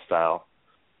football style,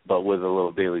 but with a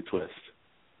little daily twist.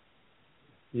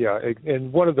 Yeah,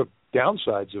 and one of the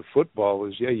downsides of football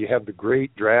is, you have the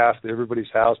great draft at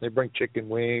everybody's house, and they bring chicken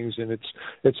wings, and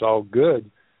it's all good.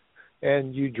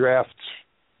 And you draft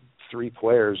 3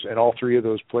 players, and all 3 of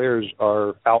those players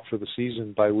are out for the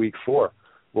season by week 4.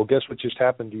 Well, guess what just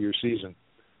happened to your season?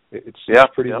 It's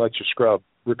pretty much a scrub.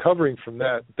 Recovering from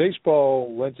that,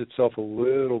 baseball lends itself a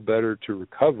little better to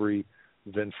recovery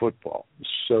than football.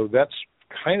 So that's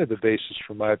kind of the basis,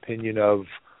 for my opinion, of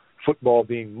football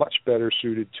being much better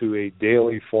suited to a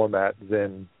daily format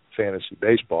than fantasy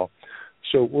baseball.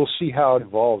 So we'll see how it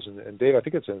evolves. And Dave, I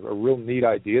think it's a real neat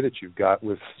idea that you've got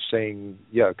with saying,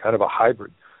 kind of a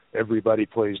hybrid. Everybody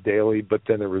plays daily, but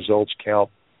then the results count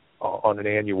on an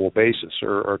annual basis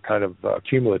or kind of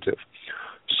cumulative.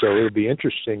 So it'll be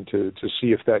interesting to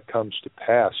see if that comes to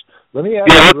pass. Let me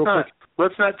ask you real quick.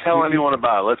 Let's not tell anyone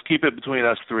about it. Let's keep it between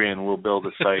us 3, and we'll build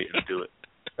a site and do it.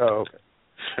 Oh, okay.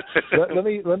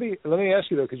 let me ask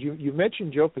you though, because you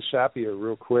mentioned Joe Pisapia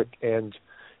real quick, and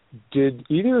did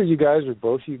either of you guys or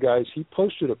both of you guys? He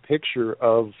posted a picture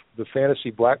of the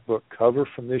Fantasy Black Book cover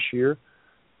from this year.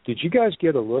 Did you guys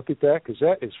get a look at that? Because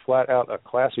that is flat out a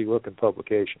classy looking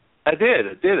publication. I did.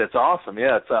 It's awesome.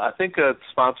 Yeah, I think it's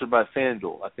sponsored by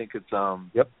FanDuel. I think it's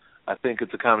I think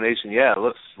it's a combination. Yeah, it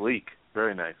looks sleek.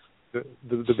 Very nice.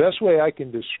 The best way I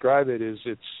can describe it is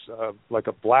it's like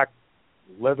a black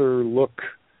leather look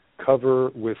cover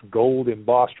with gold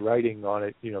embossed writing on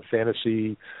it.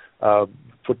 Fantasy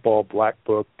football black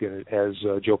book, and it has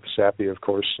Joe Pisapia, of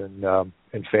course, and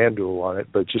FanDuel on it.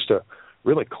 But just a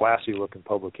really classy looking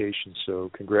publication. So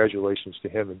congratulations to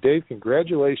him, and Dave,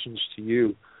 congratulations to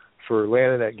you for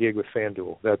landing that gig with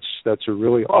FanDuel. That's a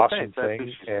really awesome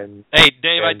thing. And hey,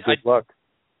 Dave, good luck.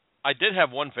 I did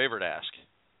have one favor to ask.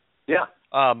 Yeah.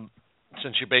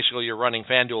 Since you're running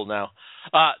FanDuel now,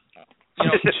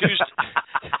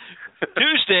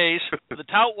 Tuesdays, the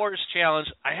Tout Wars Challenge,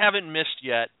 I haven't missed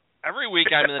yet. Every week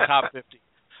I'm in the top 50.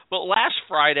 But last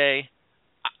Friday,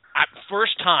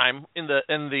 first time in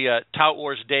the Tout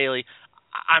Wars Daily,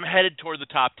 I'm headed toward the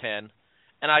top 10,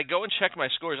 and I go and check my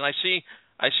scores, and I see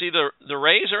the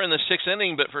Rays are in the 6th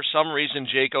inning, but for some reason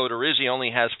Jake Odorizzi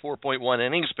only has 4.1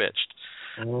 innings pitched.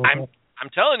 Mm-hmm. I'm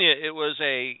telling you, it was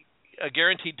a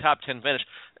guaranteed top 10 finish.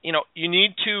 You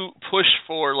need to push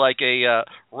for like a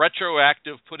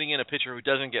retroactive putting in a pitcher who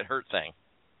doesn't get hurt thing.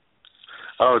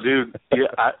 Oh, dude,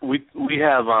 yeah, we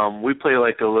play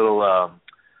like a little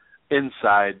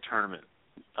inside tournament.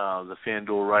 The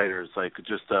FanDuel writers, like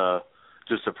just a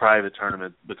private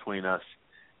tournament between us,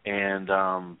 and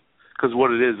because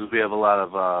what it is we have a lot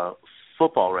of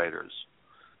football writers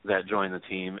that join the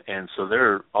team, and so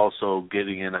they're also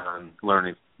getting in on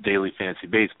learning daily fantasy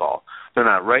baseball. They're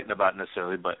not writing about it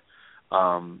necessarily, but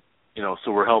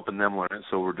so we're helping them learn it.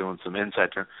 So we're doing some inside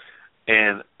turn.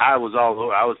 And I was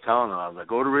telling them, I was like,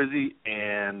 Odorizzi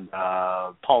and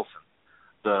Paulson,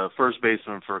 the first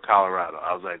baseman for Colorado.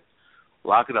 I was like,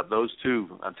 lock it up, those two.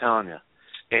 I'm telling you.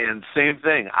 And same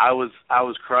thing. I was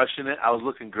crushing it. I was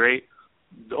looking great.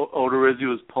 Odorizzi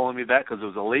was pulling me back because it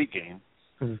was a late game.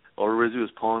 Mm-hmm. Odorizzi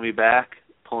was pulling me back,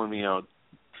 pulling me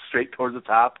straight towards the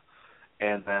top.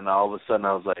 And then all of a sudden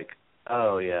I was like,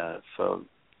 oh, yeah. So,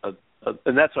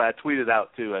 and that's why I tweeted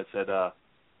out, too. I said,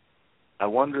 I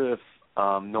wonder if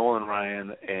Nolan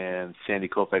Ryan and Sandy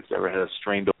Koufax ever had a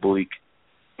strained oblique.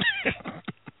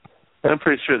 I'm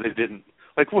pretty sure they didn't.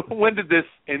 Like, when did this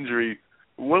injury,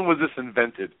 when was this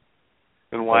invented?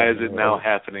 And why is it now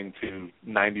happening to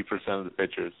 90% of the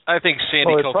pitchers? I think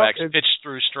Sandy Koufax pitched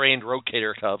through strained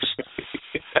rotator cuffs.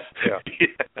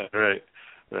 Yeah, right.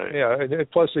 Yeah,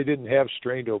 and plus they didn't have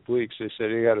strained obliques. They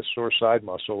said they had a sore side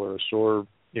muscle or a sore,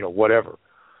 whatever.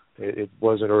 It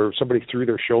wasn't, or somebody threw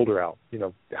their shoulder out.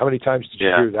 How many times did you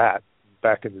hear that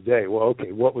back in the day? Well,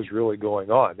 okay, what was really going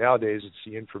on? Nowadays it's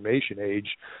the information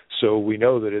age, so we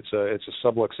know that it's a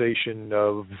subluxation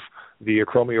of the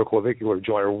acromioclavicular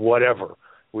joint or whatever.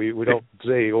 We don't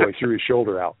say, he threw his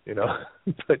shoulder out,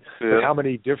 but how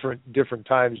many different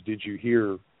times did you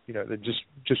hear,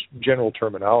 just general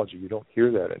terminology? You don't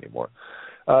hear that anymore.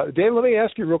 Dave, let me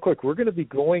ask you real quick. We're going to be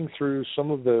going through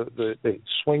some of the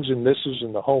swings and misses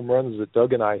and the home runs that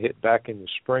Doug and I hit back in the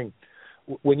spring.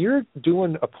 When you're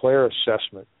doing a player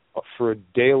assessment for a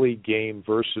daily game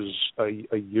versus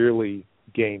a yearly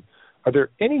game, are there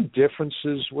any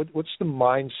differences? What's the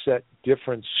mindset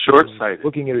difference? Short-sighted.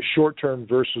 Looking at a short-term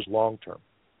versus long-term.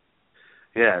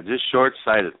 Yeah, just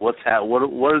short-sighted. What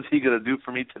is he going to do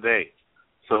for me today?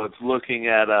 So it's looking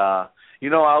at,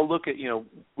 I'll look at,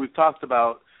 we've talked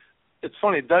about, it's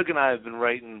funny, Doug and I have been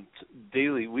writing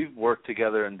daily. We've worked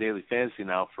together in daily fantasy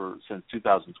now since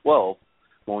 2012,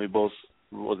 when we both,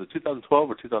 was it 2012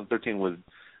 or 2013 with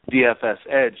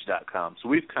DFSEdge.com. So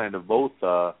we've kind of both,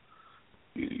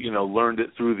 learned it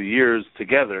through the years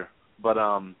together. But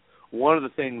one of the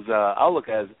things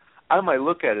I might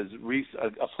look at is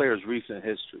a player's recent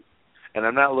history. And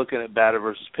I'm not looking at batter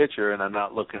versus pitcher, and I'm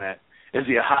not looking at, is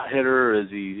he a hot hitter, is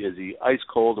he ice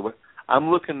cold, or what? I'm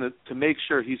looking to make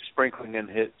sure he's sprinkling in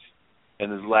hits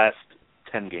in his last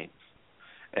 10 games.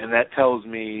 And that tells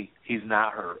me he's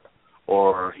not hurt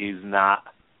or he's not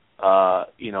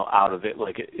out of it.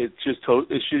 Like it just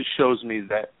shows me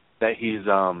that he's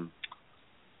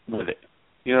with it.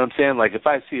 You know what I'm saying? Like if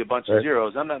I see a bunch of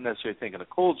zeros, I'm not necessarily thinking a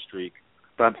cold streak,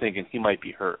 but I'm thinking he might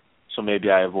be hurt. So maybe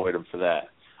I avoid him for that.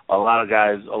 A lot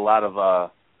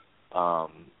of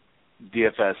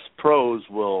DFS pros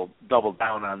will double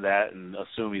down on that and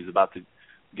assume he's about to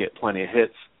get plenty of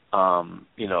hits,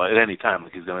 at any time,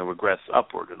 like he's going to regress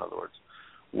upward, in other words.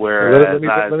 Whereas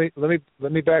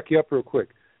let me back you up real quick.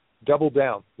 Double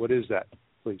down. What is that,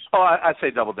 please? Oh, I'd say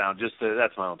double down.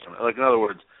 That's my own term. Like in other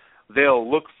words, they'll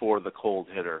look for the cold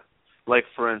hitter. Like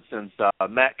for instance,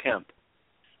 Matt Kemp.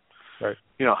 Right.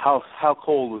 How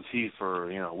cold was he for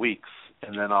weeks?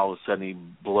 And then all of a sudden he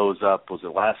blows up. Was it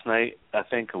last night? I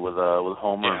think with a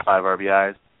homer and 5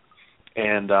 RBIs.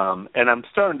 And I'm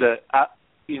starting to,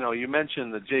 you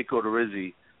mentioned the Jake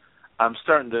Odorizzi. I'm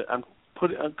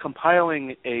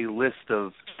compiling a list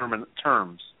of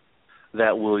terms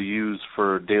that we'll use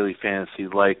for daily fantasy.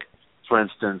 Like for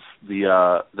instance,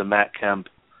 the Matt Kemp.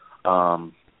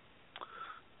 Of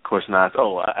course not.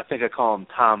 Oh, I think I call him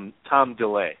Tom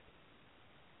Delay.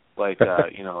 Like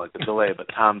like a delay, but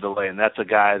Tom Delay, and that's a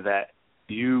guy that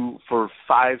you for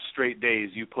 5 straight days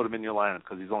you put him in your lineup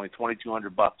because he's only $2,200,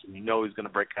 and he's going to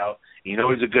break out. And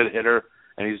he's a good hitter,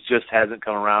 and he just hasn't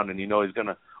come around, and he's going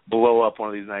to blow up one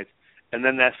of these nights. And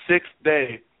then that 6th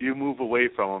day you move away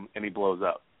from him, and he blows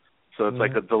up. So it's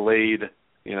like a delayed,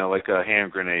 like a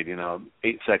hand grenade.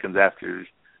 8 seconds after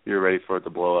you're ready for it to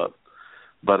blow up.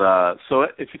 But so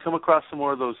if you come across some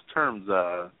more of those terms,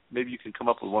 maybe you can come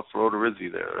up with one for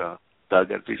Odorizzi there,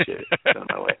 Doug. I appreciate it. Send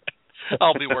my way.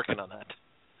 I'll be working on that.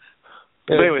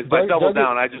 But anyways, by double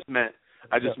down, I just meant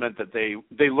that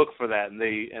they look for that and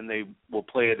they will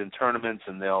play it in tournaments,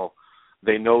 and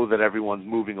they know that everyone's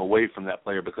moving away from that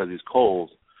player because he's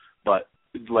cold. But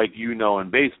like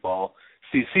in baseball,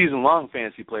 season-long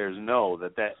fantasy players know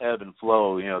that ebb and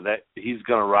flow, that he's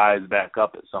going to rise back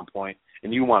up at some point.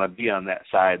 And you want to be on that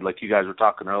side, like you guys were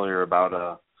talking earlier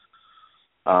about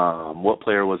what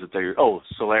player was it there? Oh,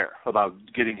 Soler, about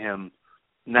getting him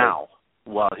now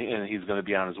while he's going to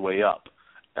be on his way up.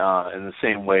 In the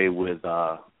same way with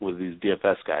these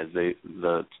DFS guys,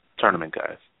 the tournament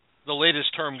guys. The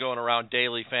latest term going around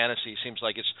daily fantasy seems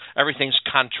like everything's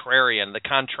contrarian, the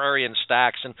contrarian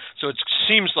stacks, and so it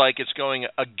seems like it's going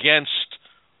against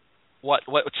what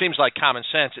seems like common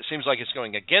sense. It seems like it's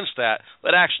going against that,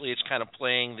 but actually it's kind of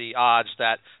playing the odds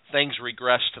that things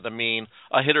regress to the mean.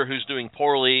 A hitter who's doing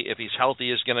poorly, if he's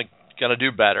healthy, is going to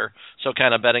do better. So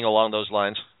kind of betting along those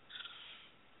lines.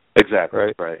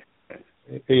 Exactly. Right.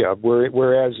 Yeah.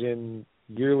 Whereas in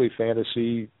yearly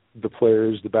fantasy, the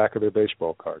player is the back of their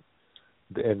baseball card.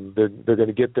 and they're going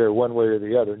to get there one way or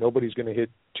the other. Nobody's going to hit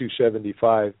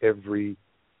 275 every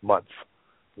month.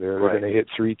 They're going to hit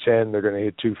 310. They're going to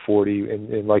hit 240,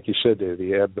 and like you said,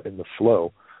 the ebb and the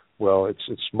flow. Well, it's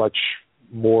much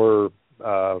more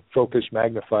focus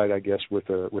magnified, I guess, with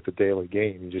a daily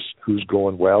game. You just who's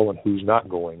going well and who's not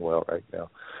going well right now.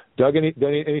 Doug,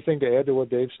 anything to add to what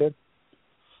Dave said?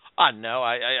 No,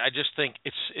 I just think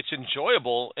it's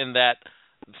enjoyable in that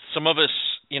some of us,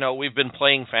 we've been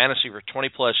playing fantasy for 20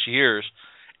 plus years.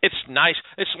 It's nice.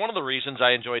 It's one of the reasons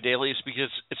I enjoy dailies because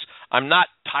I'm not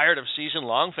tired of season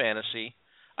long fantasy.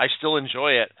 I still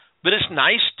enjoy it. But it's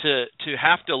nice to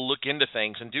have to look into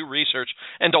things and do research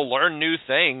and to learn new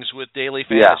things with daily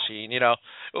fantasy. Yeah.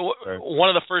 One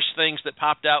of the first things that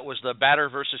popped out was the batter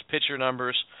versus pitcher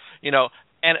numbers. And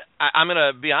I'm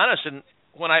going to be honest. And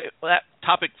when that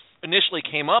topic initially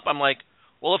came up, I'm like,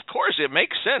 well, of course it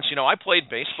makes sense. I played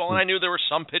baseball and I knew there were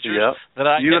some pitchers that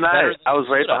I you and I was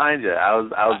right up. behind you. I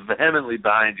was vehemently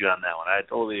behind you on that one. I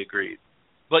totally agreed.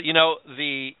 But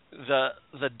the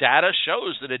data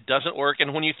shows that it doesn't work,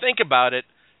 and when you think about it,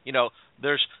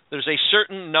 there's a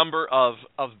certain number of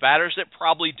batters that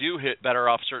probably do hit better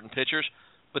off certain pitchers,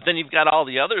 but then you've got all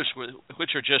the others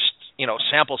which are just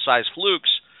sample size flukes.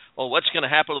 Well, what's going to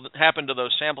happen to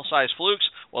those sample size flukes?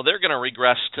 Well, they're going to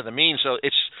regress to the mean. So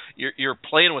you're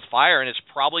playing with fire, and it's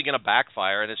probably going to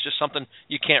backfire, and it's just something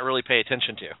you can't really pay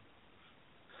attention to.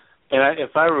 And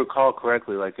if I recall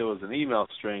correctly, like it was an email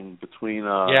string between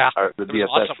the DFS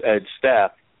awesome. Edge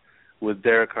staff with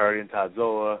Derek Hardy and Todd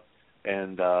Zola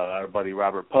and our buddy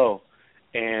Robert Poe.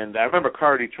 And I remember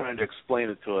Cardi trying to explain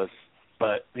it to us,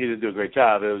 but he didn't do a great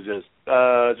job. It was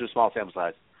just small sample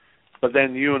size. But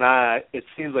then you and I, it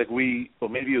seems like maybe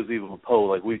it was even Poe,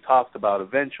 like we talked about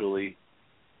eventually,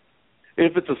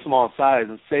 if it's a small size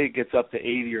and say it gets up to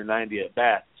 80 or 90 at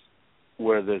bats,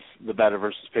 where the batter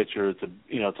versus pitcher, it's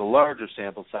a larger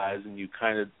sample size, and you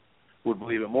kind of would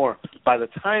believe it more. By the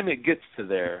time it gets to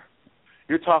there,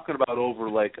 you're talking about over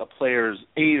like a player's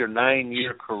 8 or 9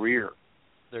 year career.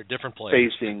 They're different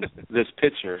players facing this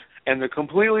pitcher, and they're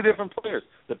completely different players.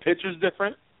 The pitcher's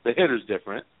different, the hitter's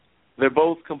different. They're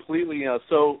both completely,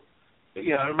 So,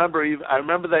 I remember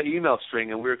that email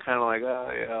string, and we were kind of like,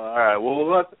 all right,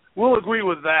 well, we'll agree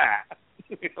with that.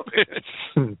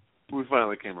 We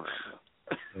finally came around.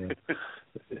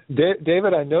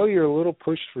 David, I know you're a little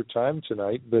pushed for time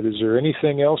tonight, but is there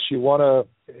anything else you want to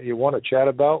chat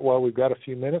about while we've got a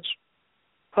few minutes?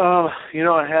 I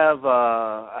have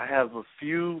a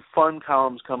few fun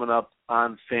columns coming up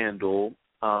on FanDuel,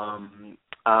 and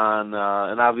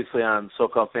obviously on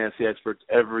So-Called Fantasy Experts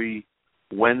every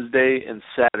Wednesday and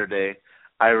Saturday.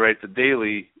 I write the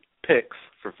daily picks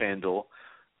for FanDuel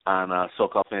on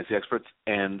So-Called Fantasy Experts,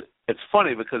 and it's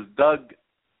funny because Doug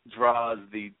he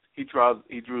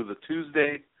drew the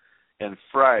Tuesday and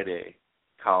Friday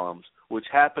columns, which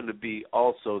happen to be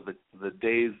also the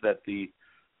days that the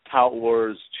Tout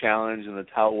Wars Challenge and the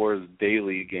Tout Wars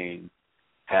Daily game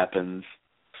happens.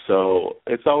 So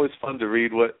it's always fun to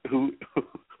read who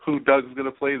Doug's going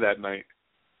to play that night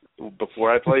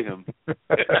before I play him.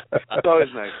 It's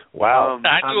always nice. Wow.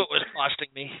 I knew it was costing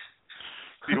me.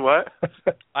 You what?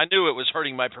 I knew it was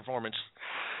hurting my performance.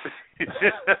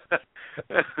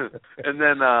 and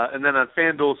then on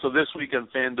FanDuel, so this week on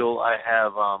FanDuel I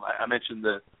have I mentioned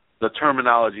the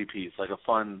terminology piece, like a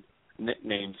fun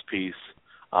nicknames piece.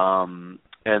 And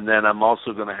then I'm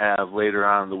also going to have later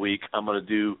on in the week, I'm going to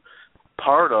do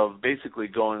part of basically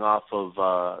going off of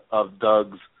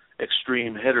Doug's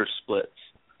extreme hitter splits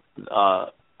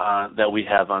that we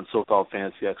have on So-Called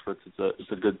Fantasy Experts.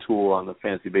 It's a good tool on the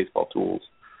Fantasy Baseball Tools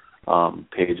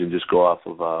page, and just go off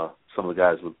of some of the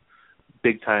guys with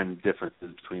big-time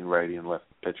differences between righty and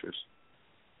lefty pitchers.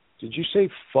 Did you say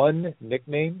fun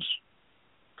nicknames?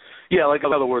 Yeah, like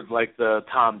in other words, like the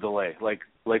Tom DeLay, like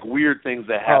weird things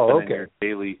that happen in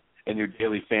your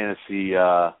daily fantasy,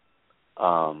 except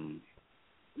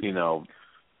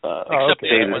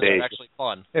day the to day. Actually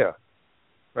fun. Yeah.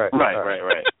 Right.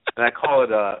 And I call it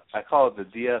the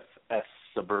DFS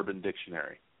Suburban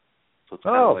Dictionary. So it's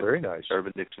kind of like very nice.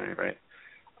 Suburban Dictionary, right?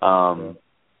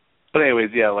 But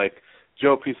anyways, like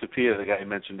Joe Pisapia, the guy you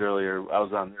mentioned earlier, I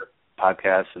was on their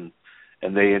podcast and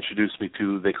they introduced me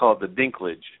to, they call it the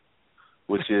dinklage,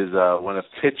 which is when a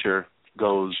pitcher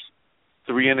goes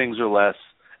 3 innings or less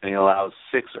and he allows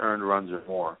 6 earned runs or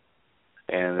more.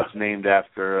 And it's named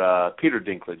after Peter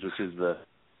Dinklage, which is the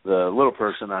little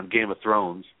person on Game of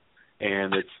Thrones.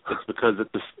 And it's because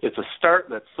it's a start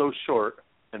that's so short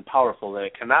and powerful that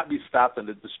it cannot be stopped and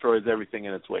it destroys everything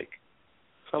in its wake.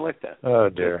 So I like that. Oh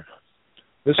dear.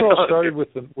 This all started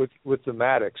with the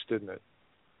Maddox, didn't it?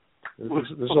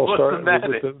 This all started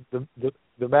with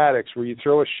the Maddox, where you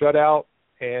throw a shutout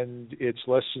and it's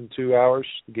less than 2 hours.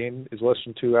 The game is less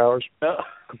than 2 hours.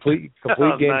 Complete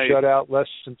game nice. shutout, less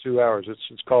than 2 hours.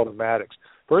 It's called a Maddox.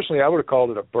 Personally, I would have called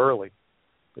it a Burley.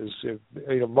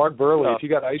 Mark Burley, if you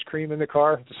got ice cream in the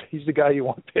car, he's the guy you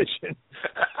want pitching.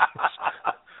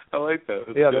 I like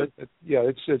that.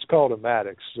 It's called a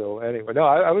Maddox. So anyway, no,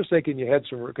 I was thinking you had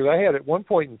some, because I had at one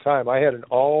point in time I had an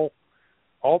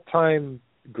all-time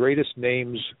greatest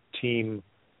names team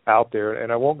out there,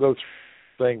 and I won't go through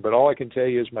the thing, but all I can tell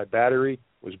you is my battery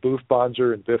was Boof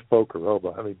Bonzer and Biff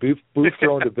Pocoroba. I mean, Boof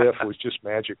throwing to Biff was just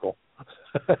magical.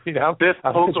 Biff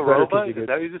Pocoroba? Is that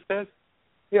what you just said?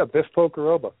 Yeah, Biff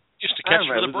Pocoroba. Used to catch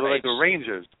for the Braves. Like the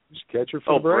Rangers. Just catcher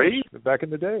for the Braves back in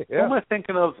the day. Yeah. Who am I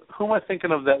thinking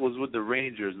of that was with the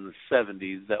Rangers in the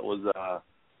 70s? That was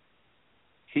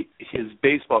his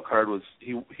baseball card was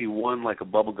he won like a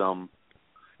bubblegum.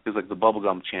 He was like the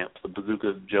bubblegum champ, the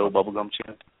Bazooka Joe bubblegum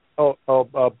champ. For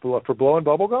blowing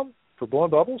bubblegum? For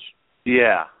blowing bubbles?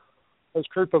 Yeah. That was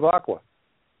Kurt Pavakwa.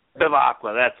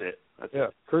 Pavakwa, that's it.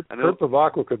 Kurt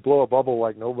Pavakwa could blow a bubble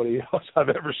like nobody else I've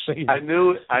ever seen. I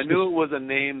knew it was a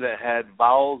name that had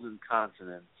vowels and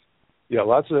consonants. Yeah,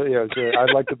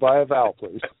 I'd like to buy a vowel,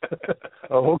 please.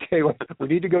 Okay, we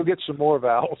need to go get some more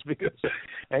vowels because.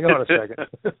 Hang on a second.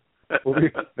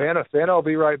 Vanna will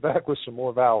be right back with some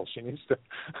more vowels. She needs to.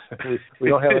 We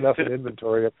don't have enough in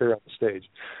inventory up here on the stage.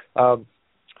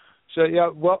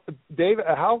 Dave,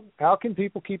 how can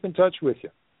people keep in touch with you?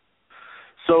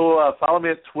 So follow me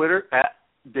at Twitter at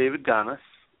David Gonos,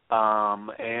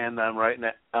 and I'm writing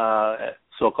at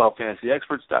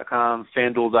SoCalledFantasyExperts.com,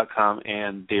 FanDuel.com,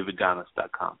 and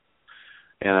DavidGonos.com.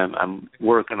 And I'm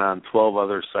working on 12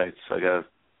 other sites. So I got to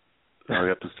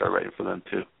hurry up and start writing for them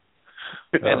too.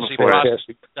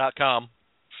 FantasyProstitute.com.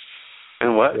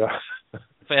 And what? Yeah.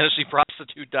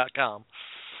 FantasyProstitute.com.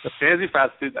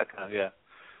 FantasyProstitute.com. Yeah.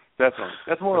 Definitely.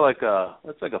 That's more like a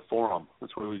forum.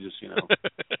 That's where we just,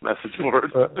 message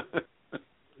board.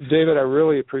 David, I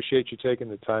really appreciate you taking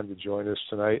the time to join us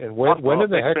tonight. And when in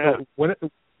the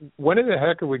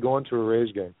heck are we going to a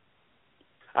Rays game?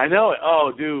 I know it.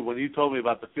 Oh, dude, when you told me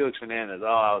about the Felix Hernandez,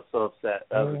 I was so upset.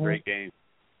 That was a great game.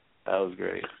 That was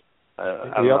great. I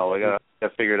don't know. I got to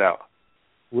figure it out.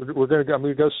 I'm going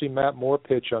to go see Matt Moore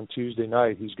pitch on Tuesday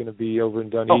night. He's going to be over in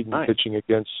Dunedin pitching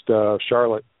against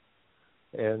Charlotte.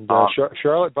 And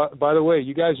Charlotte, by the way,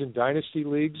 you guys in dynasty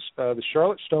leagues, the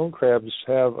Charlotte Stone Crabs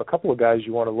have a couple of guys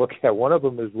you want to look at. One of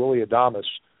them is Willie Adames,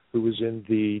 who was in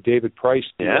the David Price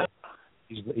deal.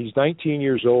 Yeah. He's 19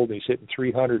 years old, and he's hitting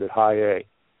 300 at high A.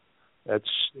 That's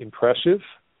impressive.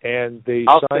 And they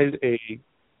signed a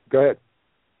 – go ahead.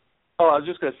 Oh, I was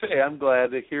just going to say, I'm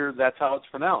glad to hear that's how it's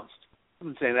pronounced. I've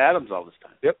been saying Adams all this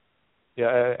time. Yep.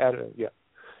 Yeah.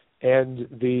 And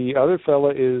the other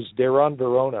fella is Deron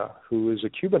Verona, who is a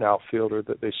Cuban outfielder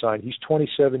that they signed. He's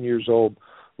 27 years old.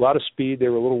 A lot of speed. They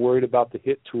were a little worried about the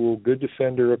hit tool. Good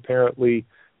defender, apparently.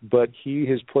 But he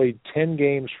has played 10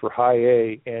 games for high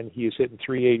A, and he is hitting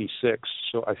 386.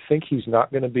 So I think he's not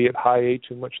going to be at high A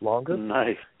too much longer.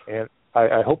 Nice. And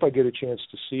I hope I get a chance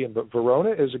to see him. But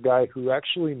Verona is a guy who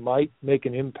actually might make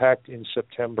an impact in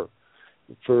September,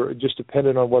 for just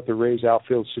depending on what the Rays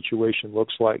outfield situation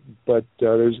looks like. But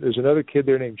there's another kid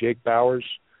there named Jake Bowers,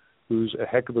 who's a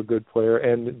heck of a good player.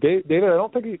 And David, I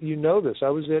don't think you know this. I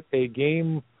was at a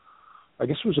game, I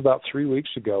guess it was about 3 weeks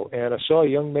ago, and I saw a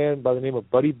young man by the name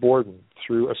of Buddy Borden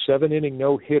threw a 7-inning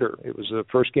no-hitter. It was the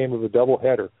first game of a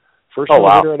doubleheader. First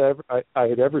no-hitter I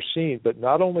had ever seen. But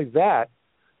not only that,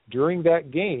 during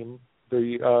that game,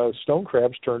 the Stone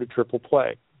Crabs turned a triple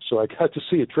play. So I got to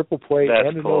see a triple play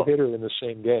and a no-hitter in the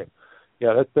same game.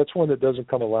 Yeah, that's one that doesn't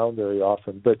come around very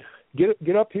often. But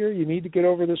get up here. You need to get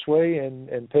over this way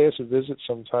and pay us a visit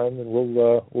sometime, and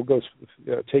we'll go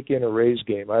take in a Rays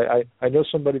game. I know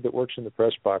somebody that works in the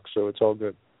press box, so it's all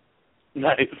good.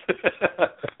 Nice.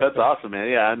 That's awesome, man.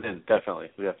 Yeah, I'm in. Definitely.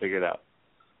 We got to figure it out.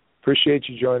 Appreciate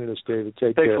you joining us, David.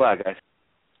 Take care. Thanks a lot, guys.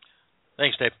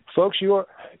 Thanks, Dave. Folks, you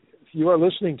are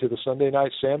listening to the Sunday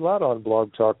Night Sandlot on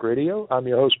Blog Talk Radio. I'm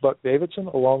your host, Buck Davidson,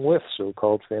 along with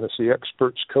so-called Fantasy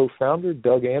Experts co-founder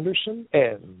Doug Anderson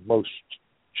and most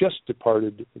just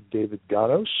departed David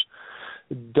Gonos.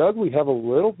 Doug, we have a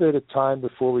little bit of time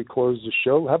before we close the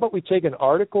show. How about we take an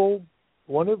article,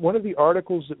 one of the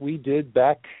articles that we did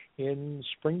back in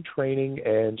spring training,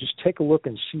 and just take a look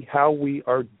and see how we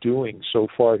are doing so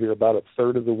far here, about a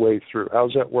third of the way through.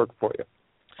 How's that work for you?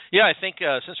 Yeah, I think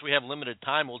since we have limited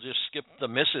time, we'll just skip the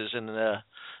misses and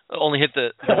only hit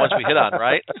the ones we hit on,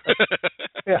 right?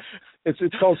 Yeah, it's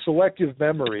called selective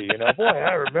memory. Boy,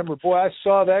 I remember. Boy, I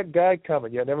saw that guy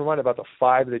coming. Yeah, never mind about the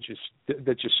 5 that you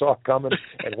saw coming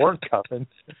and weren't coming.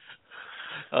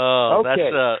 Oh, okay.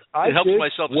 It helps my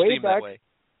self-esteem that way.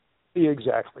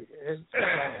 Exactly.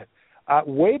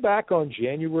 Way back on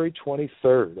January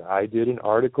 23rd, I did an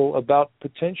article about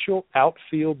potential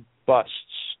outfield busts,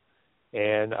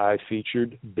 and I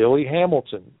featured Billy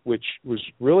Hamilton, which was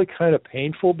really kind of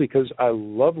painful because I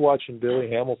love watching Billy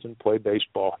Hamilton play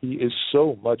baseball. He is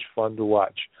so much fun to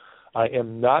watch. I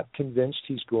am not convinced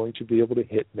he's going to be able to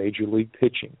hit major league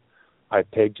pitching. I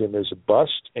pegged him as a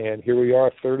bust, and here we are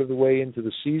a third of the way into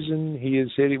the season. He is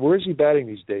hitting. Where is he batting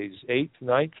these days? 8th,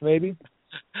 9th, maybe?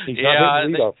 He's not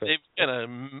hitting leadoff. They've kind of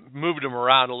moved him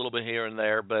around a little bit here and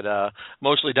there, but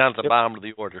mostly down at the bottom of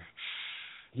the order.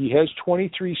 He has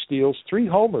 23 steals, 3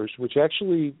 homers, which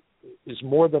actually is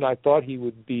more than I thought he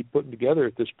would be putting together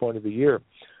at this point of the year.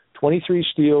 23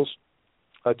 steals,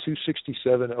 a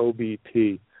 267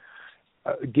 OBP.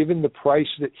 Given the price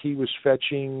that he was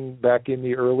fetching back in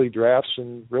the early drafts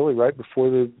and really right before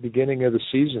the beginning of the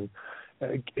season,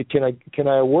 can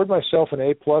I award myself an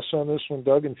A+ on this one,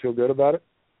 Doug, and feel good about it?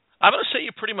 I'm going to say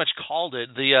you pretty much called it.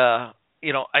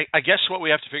 I guess what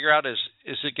we have to figure out is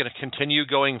it going to continue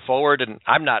going forward? And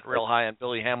I'm not real high on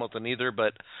Billy Hamilton either,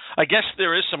 but I guess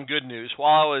there is some good news.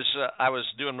 While I was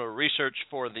doing the research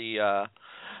for the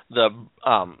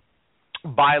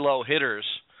buy low hitters,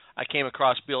 I came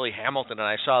across Billy Hamilton, and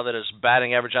I saw that his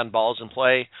batting average on balls in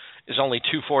play is only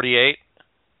 248.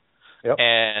 Yep.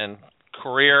 And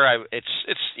career, it's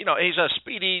he's a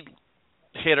speedy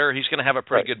hitter. He's going to have a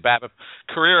pretty good bat.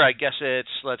 Career, I guess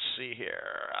let's see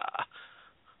here.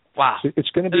 Wow, it's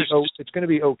going to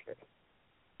be okay.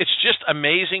 It's just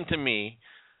amazing to me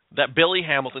that Billy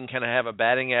Hamilton can have a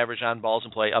batting average on balls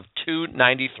in play of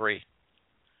 293.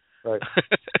 Right.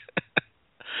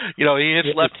 He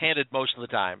hits left-handed most of the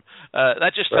time.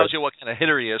 That just tells you what kind of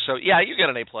hitter he is. So, yeah, you get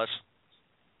an A+.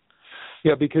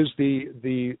 Yeah, because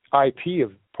the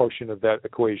IP portion of that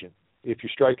equation, if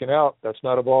you're striking out, that's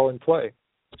not a ball in play.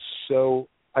 So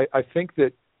I think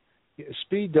that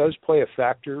speed does play a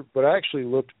factor, but I actually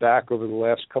looked back over the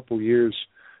last couple of years,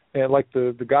 and like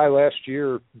the guy last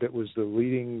year that was the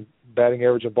leading batting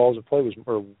average on balls in play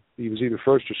he was either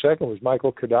first or second, was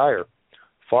Michael Kadire,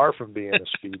 far from being a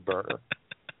speed burner.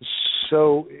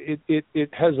 So it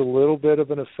has a little bit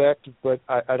of an effect, but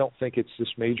I don't think it's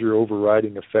this major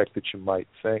overriding effect that you might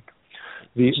think.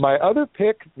 My other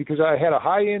pick, because I had a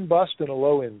high-end bust and a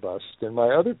low-end bust, and my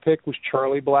other pick was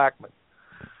Charlie Blackmon.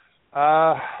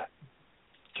 Kind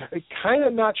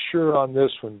of not sure on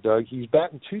this one, Doug. He's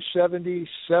batting 270,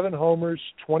 7 homers,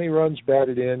 20 runs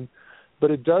batted in,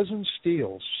 but a dozen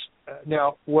steals.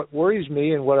 Now, what worries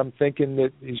me and what I'm thinking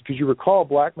is because you recall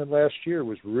Blackmon last year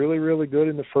was really, really good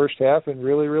in the first half and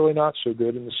really, really not so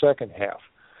good in the second half.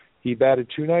 He batted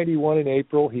 291 in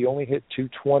April. He only hit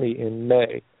 220 in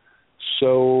May.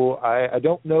 So I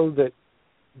don't know that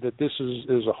this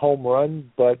is a home run,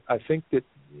 but I think that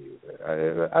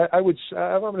I'm going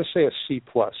to say a C+.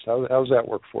 How's that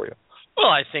work for you? Well,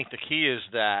 I think the key is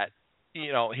that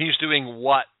he's doing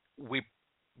what we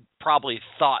probably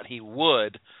thought he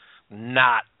would,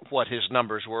 not what his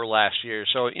numbers were last year.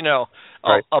 So,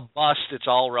 right. A bust, it's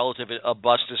all relative. A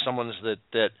bust is someone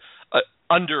that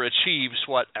underachieves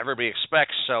what everybody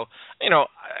expects. So,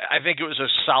 I think it was a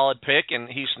solid pick, and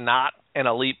he's not an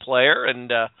elite player,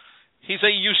 and he's a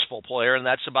useful player, and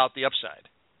that's about the upside.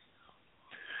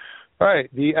 All right.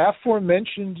 The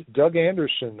aforementioned Doug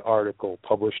Anderson article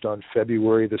published on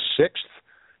February the 6th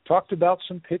talked about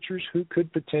some pitchers who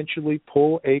could potentially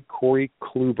pull a Corey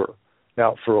Kluber.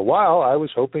 Now, for a while, I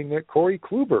was hoping that Corey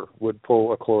Kluber would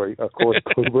pull a Corey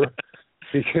Kluber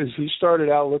because he started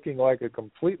out looking like a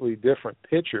completely different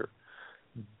pitcher.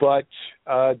 But,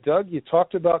 Doug, you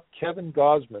talked about Kevin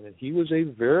Gausman, and he was a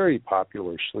very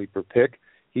popular sleeper pick.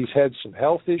 He's had some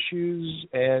health issues,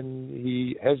 and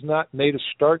he has not made a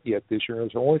start yet this year.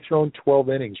 He's only thrown 12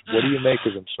 innings. What do you make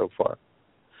of him so far?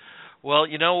 Well,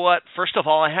 you know what? First of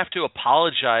all, I have to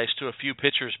apologize to a few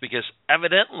pitchers because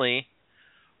evidently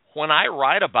when I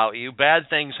write about you, bad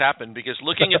things happen because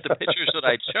looking at the pitchers that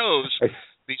I chose,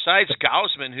 besides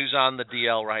Gausman, who's on the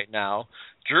DL right now,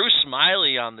 Drew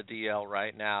Smiley on the DL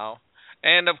right now,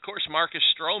 and, of course, Marcus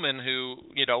Stroman, who,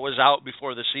 was out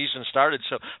before the season started.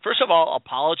 So, first of all,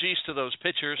 apologies to those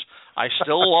pitchers. I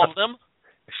still love them,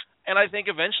 and I think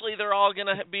eventually they're all going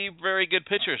to be very good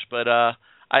pitchers. But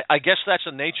I guess that's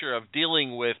the nature of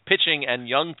dealing with pitching, and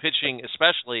young pitching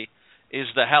especially,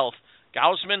 is the health.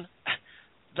 Gausman,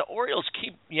 the Orioles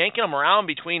keep yanking him around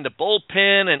between the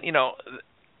bullpen and,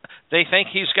 They think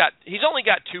he's only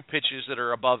got 2 pitches that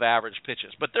are above average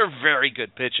pitches, but they're very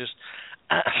good pitches.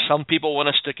 Some people want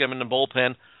to stick him in the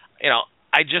bullpen.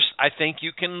 I think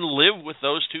you can live with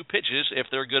those 2 pitches if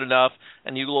they're good enough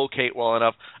and you locate well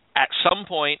enough. At some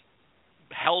point,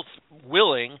 health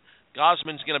willing,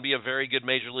 Gausman's going to be a very good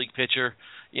major league pitcher.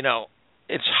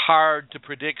 It's hard to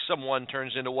predict someone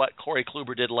turns into what Corey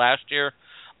Kluber did last year,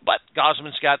 but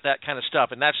Gausman's got that kind of stuff,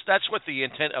 and that's what the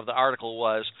intent of the article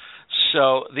was.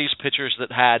 So these pitchers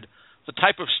that had the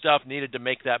type of stuff needed to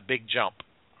make that big jump.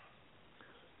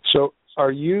 So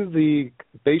are you the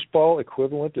baseball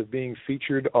equivalent of being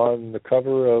featured on the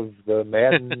cover of the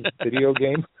Madden video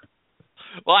game?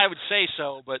 Well, I would say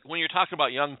so, but when you're talking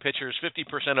about young pitchers,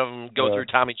 50% of them go through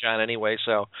Tommy John anyway,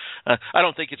 so I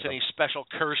don't think it's any special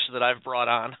curse that I've brought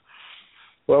on.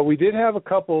 Well, we did have a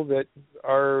couple that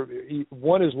are –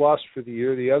 one is lost for the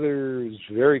year. The other is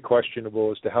very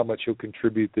questionable as to how much he'll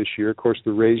contribute this year. Of course,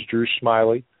 the Rays drew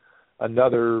Smiley,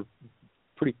 another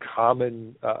pretty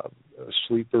common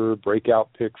sleeper breakout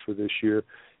pick for this year.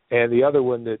 And the other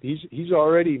one that he's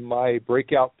already my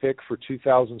breakout pick for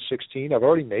 2016. I've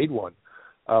already made one.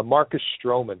 Marcus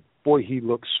Stroman. Boy, he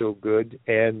looks so good,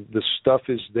 and the stuff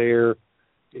is there.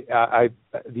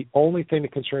 The only thing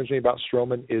that concerns me about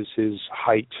Stroman is his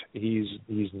height. He's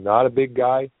not a big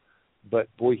guy, but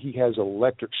boy, he has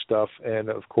electric stuff. And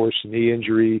of course, knee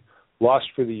injury, lost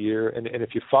for the year. And if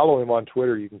you follow him on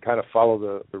Twitter, you can kind of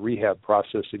follow the rehab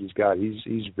process that he's got.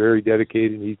 He's very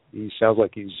dedicated. He sounds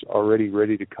like he's already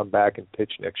ready to come back and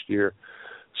pitch next year.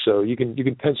 So you can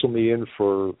pencil me in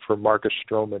for Marcus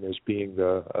Stroman as being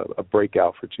a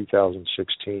breakout for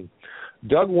 2016.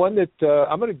 Doug, one that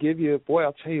I'm going to give you, boy,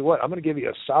 I'll tell you what, I'm going to give you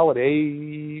a solid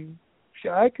A.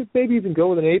 I could maybe even go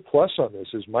with an A+ on this,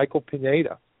 is Michael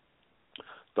Pineda.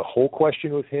 The whole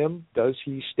question with him, does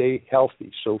he stay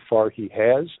healthy? So far he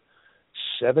has.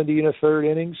 70 in a third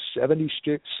innings,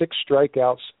 76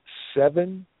 strikeouts,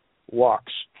 7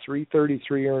 walks,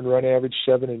 333 earned run average,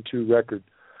 7-2 record.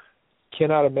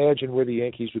 Cannot imagine where the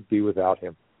Yankees would be without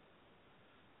him.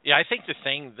 Yeah, I think the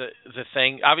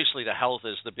thing, obviously the health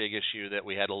is the big issue that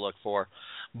we had to look for.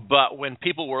 But when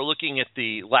people were looking at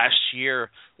the last year,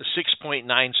 the 6.96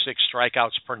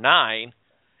 strikeouts per 9,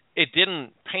 it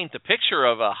didn't paint the picture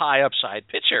of a high upside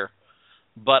pitcher.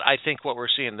 But I think what we're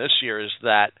seeing this year is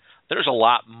that there's a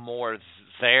lot more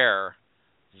there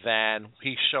than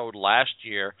he showed last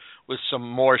year, with some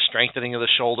more strengthening of the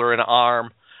shoulder and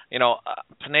arm.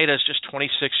 Pineda is just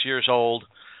 26 years old.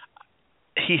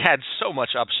 He had so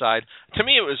much upside. To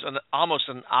me, it was almost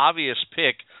an obvious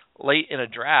pick late in a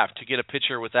draft to get a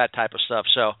pitcher with that type of stuff.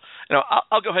 So,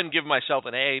 I'll go ahead and give myself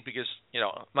an A because,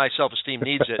 my self-esteem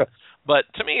needs it. But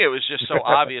to me, it was just so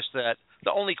obvious that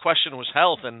the only question was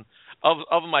health. And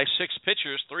of my 6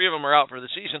 pitchers, 3 of them are out for the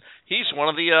season. He's one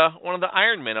of the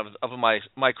Iron Men of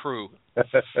my crew.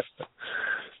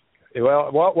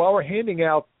 Well, while we're handing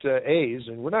out A's,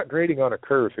 and we're not grading on a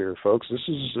curve here, folks. This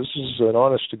is an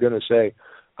honest to goodness A.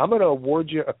 I'm going to award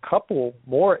you a couple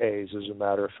more A's, as a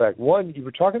matter of fact. One, you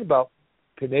were talking about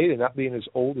Pineda not being as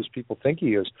old as people think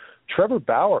he is. Trevor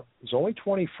Bauer is only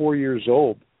 24 years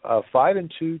old. 5-2,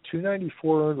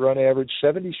 294 earned run average,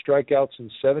 70 strikeouts in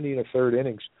 70 and a third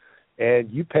innings, and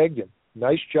you pegged him.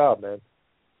 Nice job, man.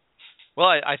 Well,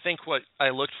 I think what I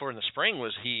looked for in the spring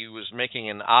was he was making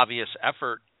an obvious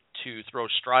effort to throw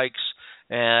strikes,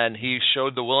 and he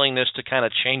showed the willingness to kind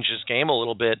of change his game a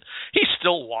little bit. He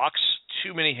still walks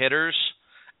too many hitters,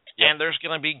 and there's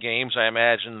going to be games, I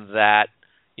imagine, that,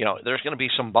 there's going to be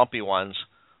some bumpy ones,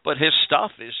 but his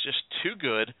stuff is just too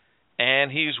good,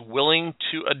 and he's willing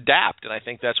to adapt, and I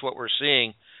think that's what we're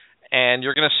seeing, and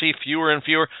you're going to see fewer and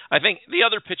fewer. I think the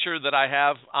other pitcher that I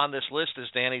have on this list is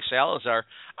Danny Salazar.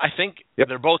 I think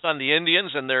they're both on the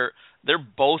Indians, and they're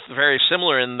both very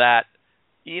similar in that,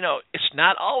 it's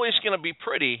not always going to be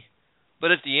pretty, but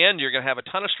at the end you're going to have a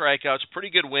ton of strikeouts, pretty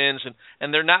good wins,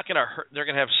 and they're not going to hurt. They're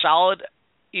going to have solid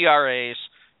ERAs,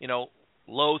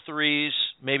 low 3s,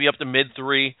 maybe up to mid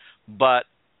 3, but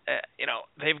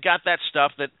they've got that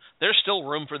stuff that there's still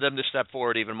room for them to step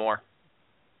forward even more.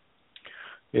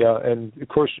 Yeah, and of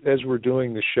course, as we're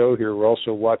doing the show here, we're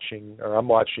also I'm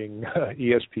watching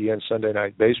ESPN Sunday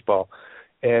Night Baseball.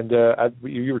 And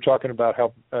you were talking about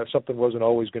how something wasn't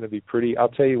always going to be pretty. I'll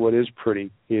tell you what is pretty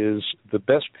is the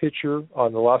best pitcher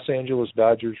on the Los Angeles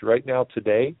Dodgers right now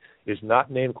today is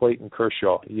not named Clayton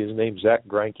Kershaw. He is named Zach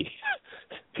Greinke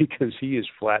because he is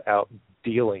flat out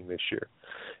dealing this year.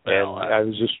 And I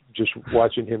was just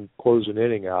watching him close an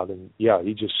inning out, and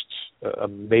he just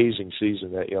amazing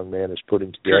season that young man is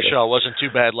putting together. Kershaw wasn't too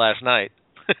bad last night.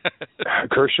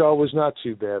 Kershaw was not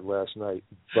too bad last night,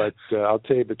 but I'll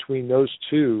tell you, between those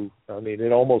two, I mean,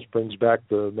 it almost brings back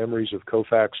the memories of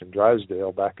Koufax and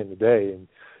Drysdale back in the day, and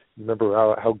you remember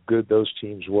how good those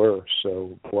teams were.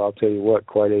 So, well, I'll tell you what,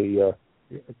 quite a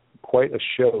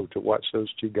show to watch those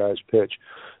two guys pitch.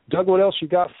 Doug, what else you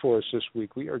got for us this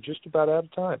week? We are just about out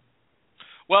of time.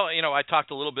 Well, I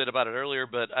talked a little bit about it earlier,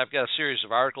 but I've got a series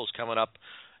of articles coming up.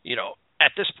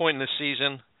 At this point in the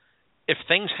season, if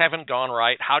things haven't gone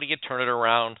right, how do you turn it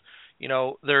around?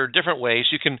 There are different ways.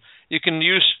 You can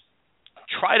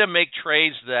try to make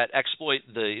trades that exploit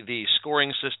the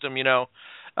scoring system,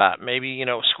 maybe,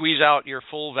 squeeze out your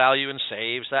full value in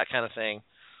saves, that kind of thing.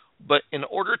 But in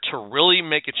order to really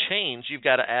make a change, you've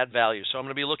got to add value. So I'm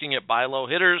going to be looking at buy low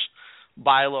hitters,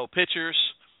 buy low pitchers,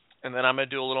 and then I'm going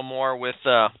to do a little more with,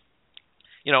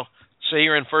 say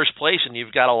you're in first place and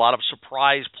you've got a lot of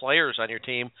surprise players on your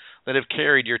team that have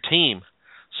carried your team.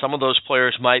 Some of those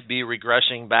players might be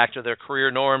regressing back to their career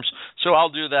norms. So I'll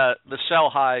do the sell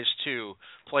highs too,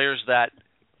 players that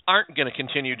aren't going to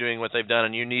continue doing what they've done,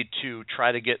 and you need to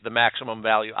try to get the maximum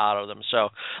value out of them. So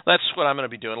that's what I'm going to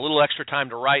be doing. A little extra time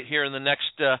to write here in the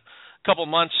next couple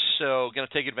months, so going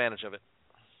to take advantage of it.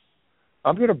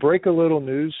 I'm going to break a little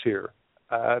news here.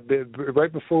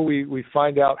 Right before we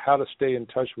find out how to stay in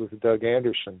touch with Doug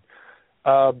Anderson,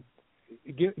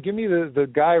 give me the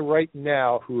guy right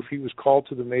now who, if he was called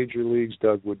to the major leagues,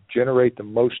 Doug, would generate the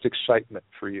most excitement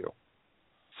for you.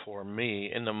 For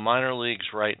me, in the minor leagues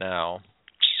right now,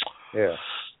 yeah,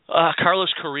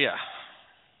 Carlos Correa.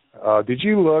 Did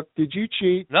you look? Did you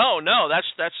cheat? No. Nope.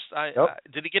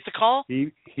 Did he get the call?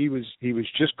 He was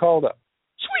just called up.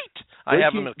 Sweet. I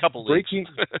have him in a couple leagues.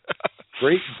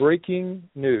 Breaking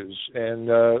news, and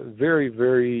very,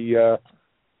 very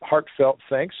heartfelt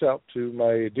thanks out to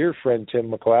my dear friend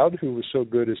Tim McLeod, who was so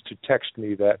good as to text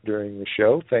me that during the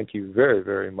show. Thank you very,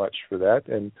 very much for that.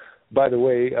 And by the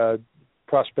way,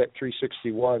 Prospect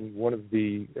 361, one of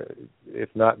the, if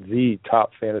not the top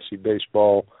fantasy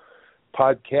baseball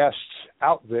podcasts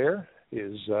out there,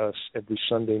 is every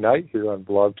Sunday night here on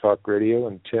Blog Talk Radio.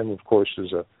 And Tim, of course,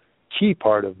 is a key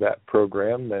part of that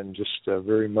program, and just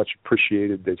very much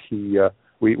appreciated that he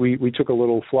we took a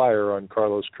little flyer on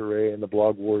Carlos Correa in the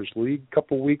Blog Wars League a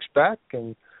couple weeks back,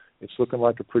 and it's looking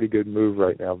like a pretty good move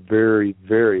right now. Very,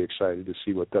 very excited to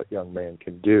see what that young man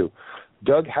can do.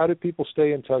 Doug, how do people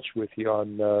stay in touch with you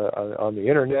on the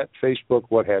internet, Facebook,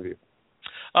 what have you?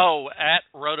 Oh, at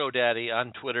RotoDaddy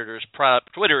on Twitter.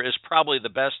 Twitter is probably the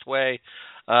best way.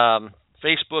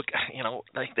 Facebook,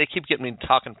 they keep getting me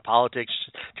talking politics.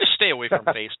 Just stay away from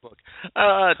Facebook.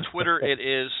 Twitter it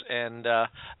is, and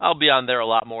I'll be on there a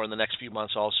lot more in the next few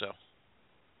months also.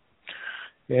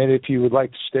 And if you would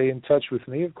like to stay in touch with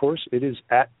me, of course, it is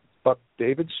at Buck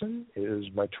Davidson is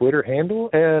my Twitter handle,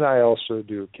 and I also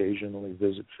do occasionally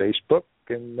visit Facebook,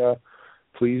 and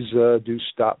please do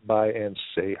stop by and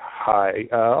say hi.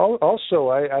 Also,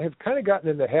 I have kind of gotten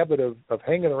in the habit of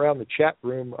hanging around the chat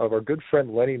room of our good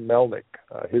friend Lenny Melnick,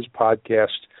 his podcast.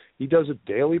 He does a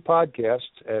daily podcast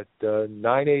at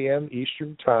 9 a.m.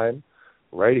 Eastern Time,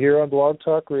 right here on Blog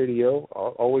Talk Radio.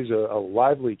 Always a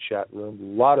lively chat room,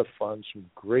 a lot of fun, some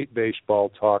great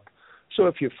baseball talk. So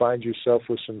if you find yourself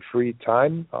with some free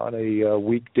time on a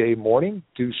weekday morning,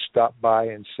 do stop by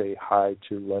and say hi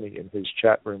to Lenny in his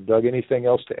chat room. Doug, anything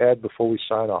else to add before we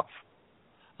sign off?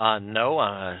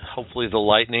 No. Hopefully the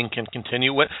Lightning can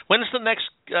continue. When's the next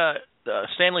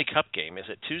Stanley Cup game? Is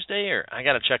it Tuesday, or I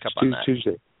got to check up on that?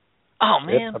 Tuesday. Oh,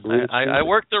 man. Yep, I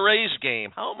worked the Rays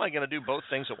game. How am I going to do both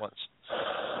things at once?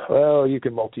 Well, you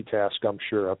can multitask, I'm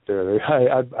sure, up there.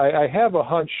 I have a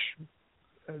hunch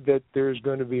that there's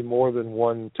going to be more than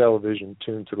one television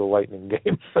tuned to the Lightning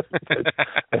game.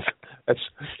 that's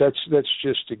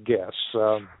just a guess.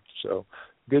 So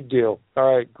good deal.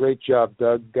 All right, great job,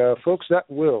 Doug. Folks, that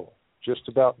will just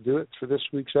about do it for this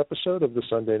week's episode of the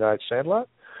Sunday Night Sandlot.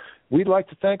 We'd like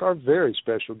to thank our very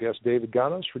special guest, David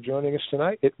Gonos, for joining us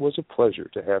tonight. It was a pleasure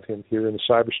to have him here in the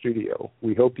Cyber Studio.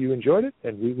 We hope you enjoyed it,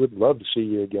 and we would love to see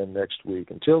you again next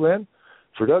week. Until then,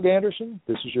 for Doug Anderson,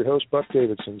 this is your host, Buck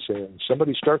Davidson, saying,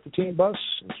 somebody start the team bus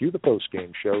and cue the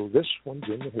postgame show. This one's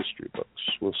in the history books.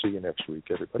 We'll see you next week,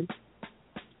 everybody.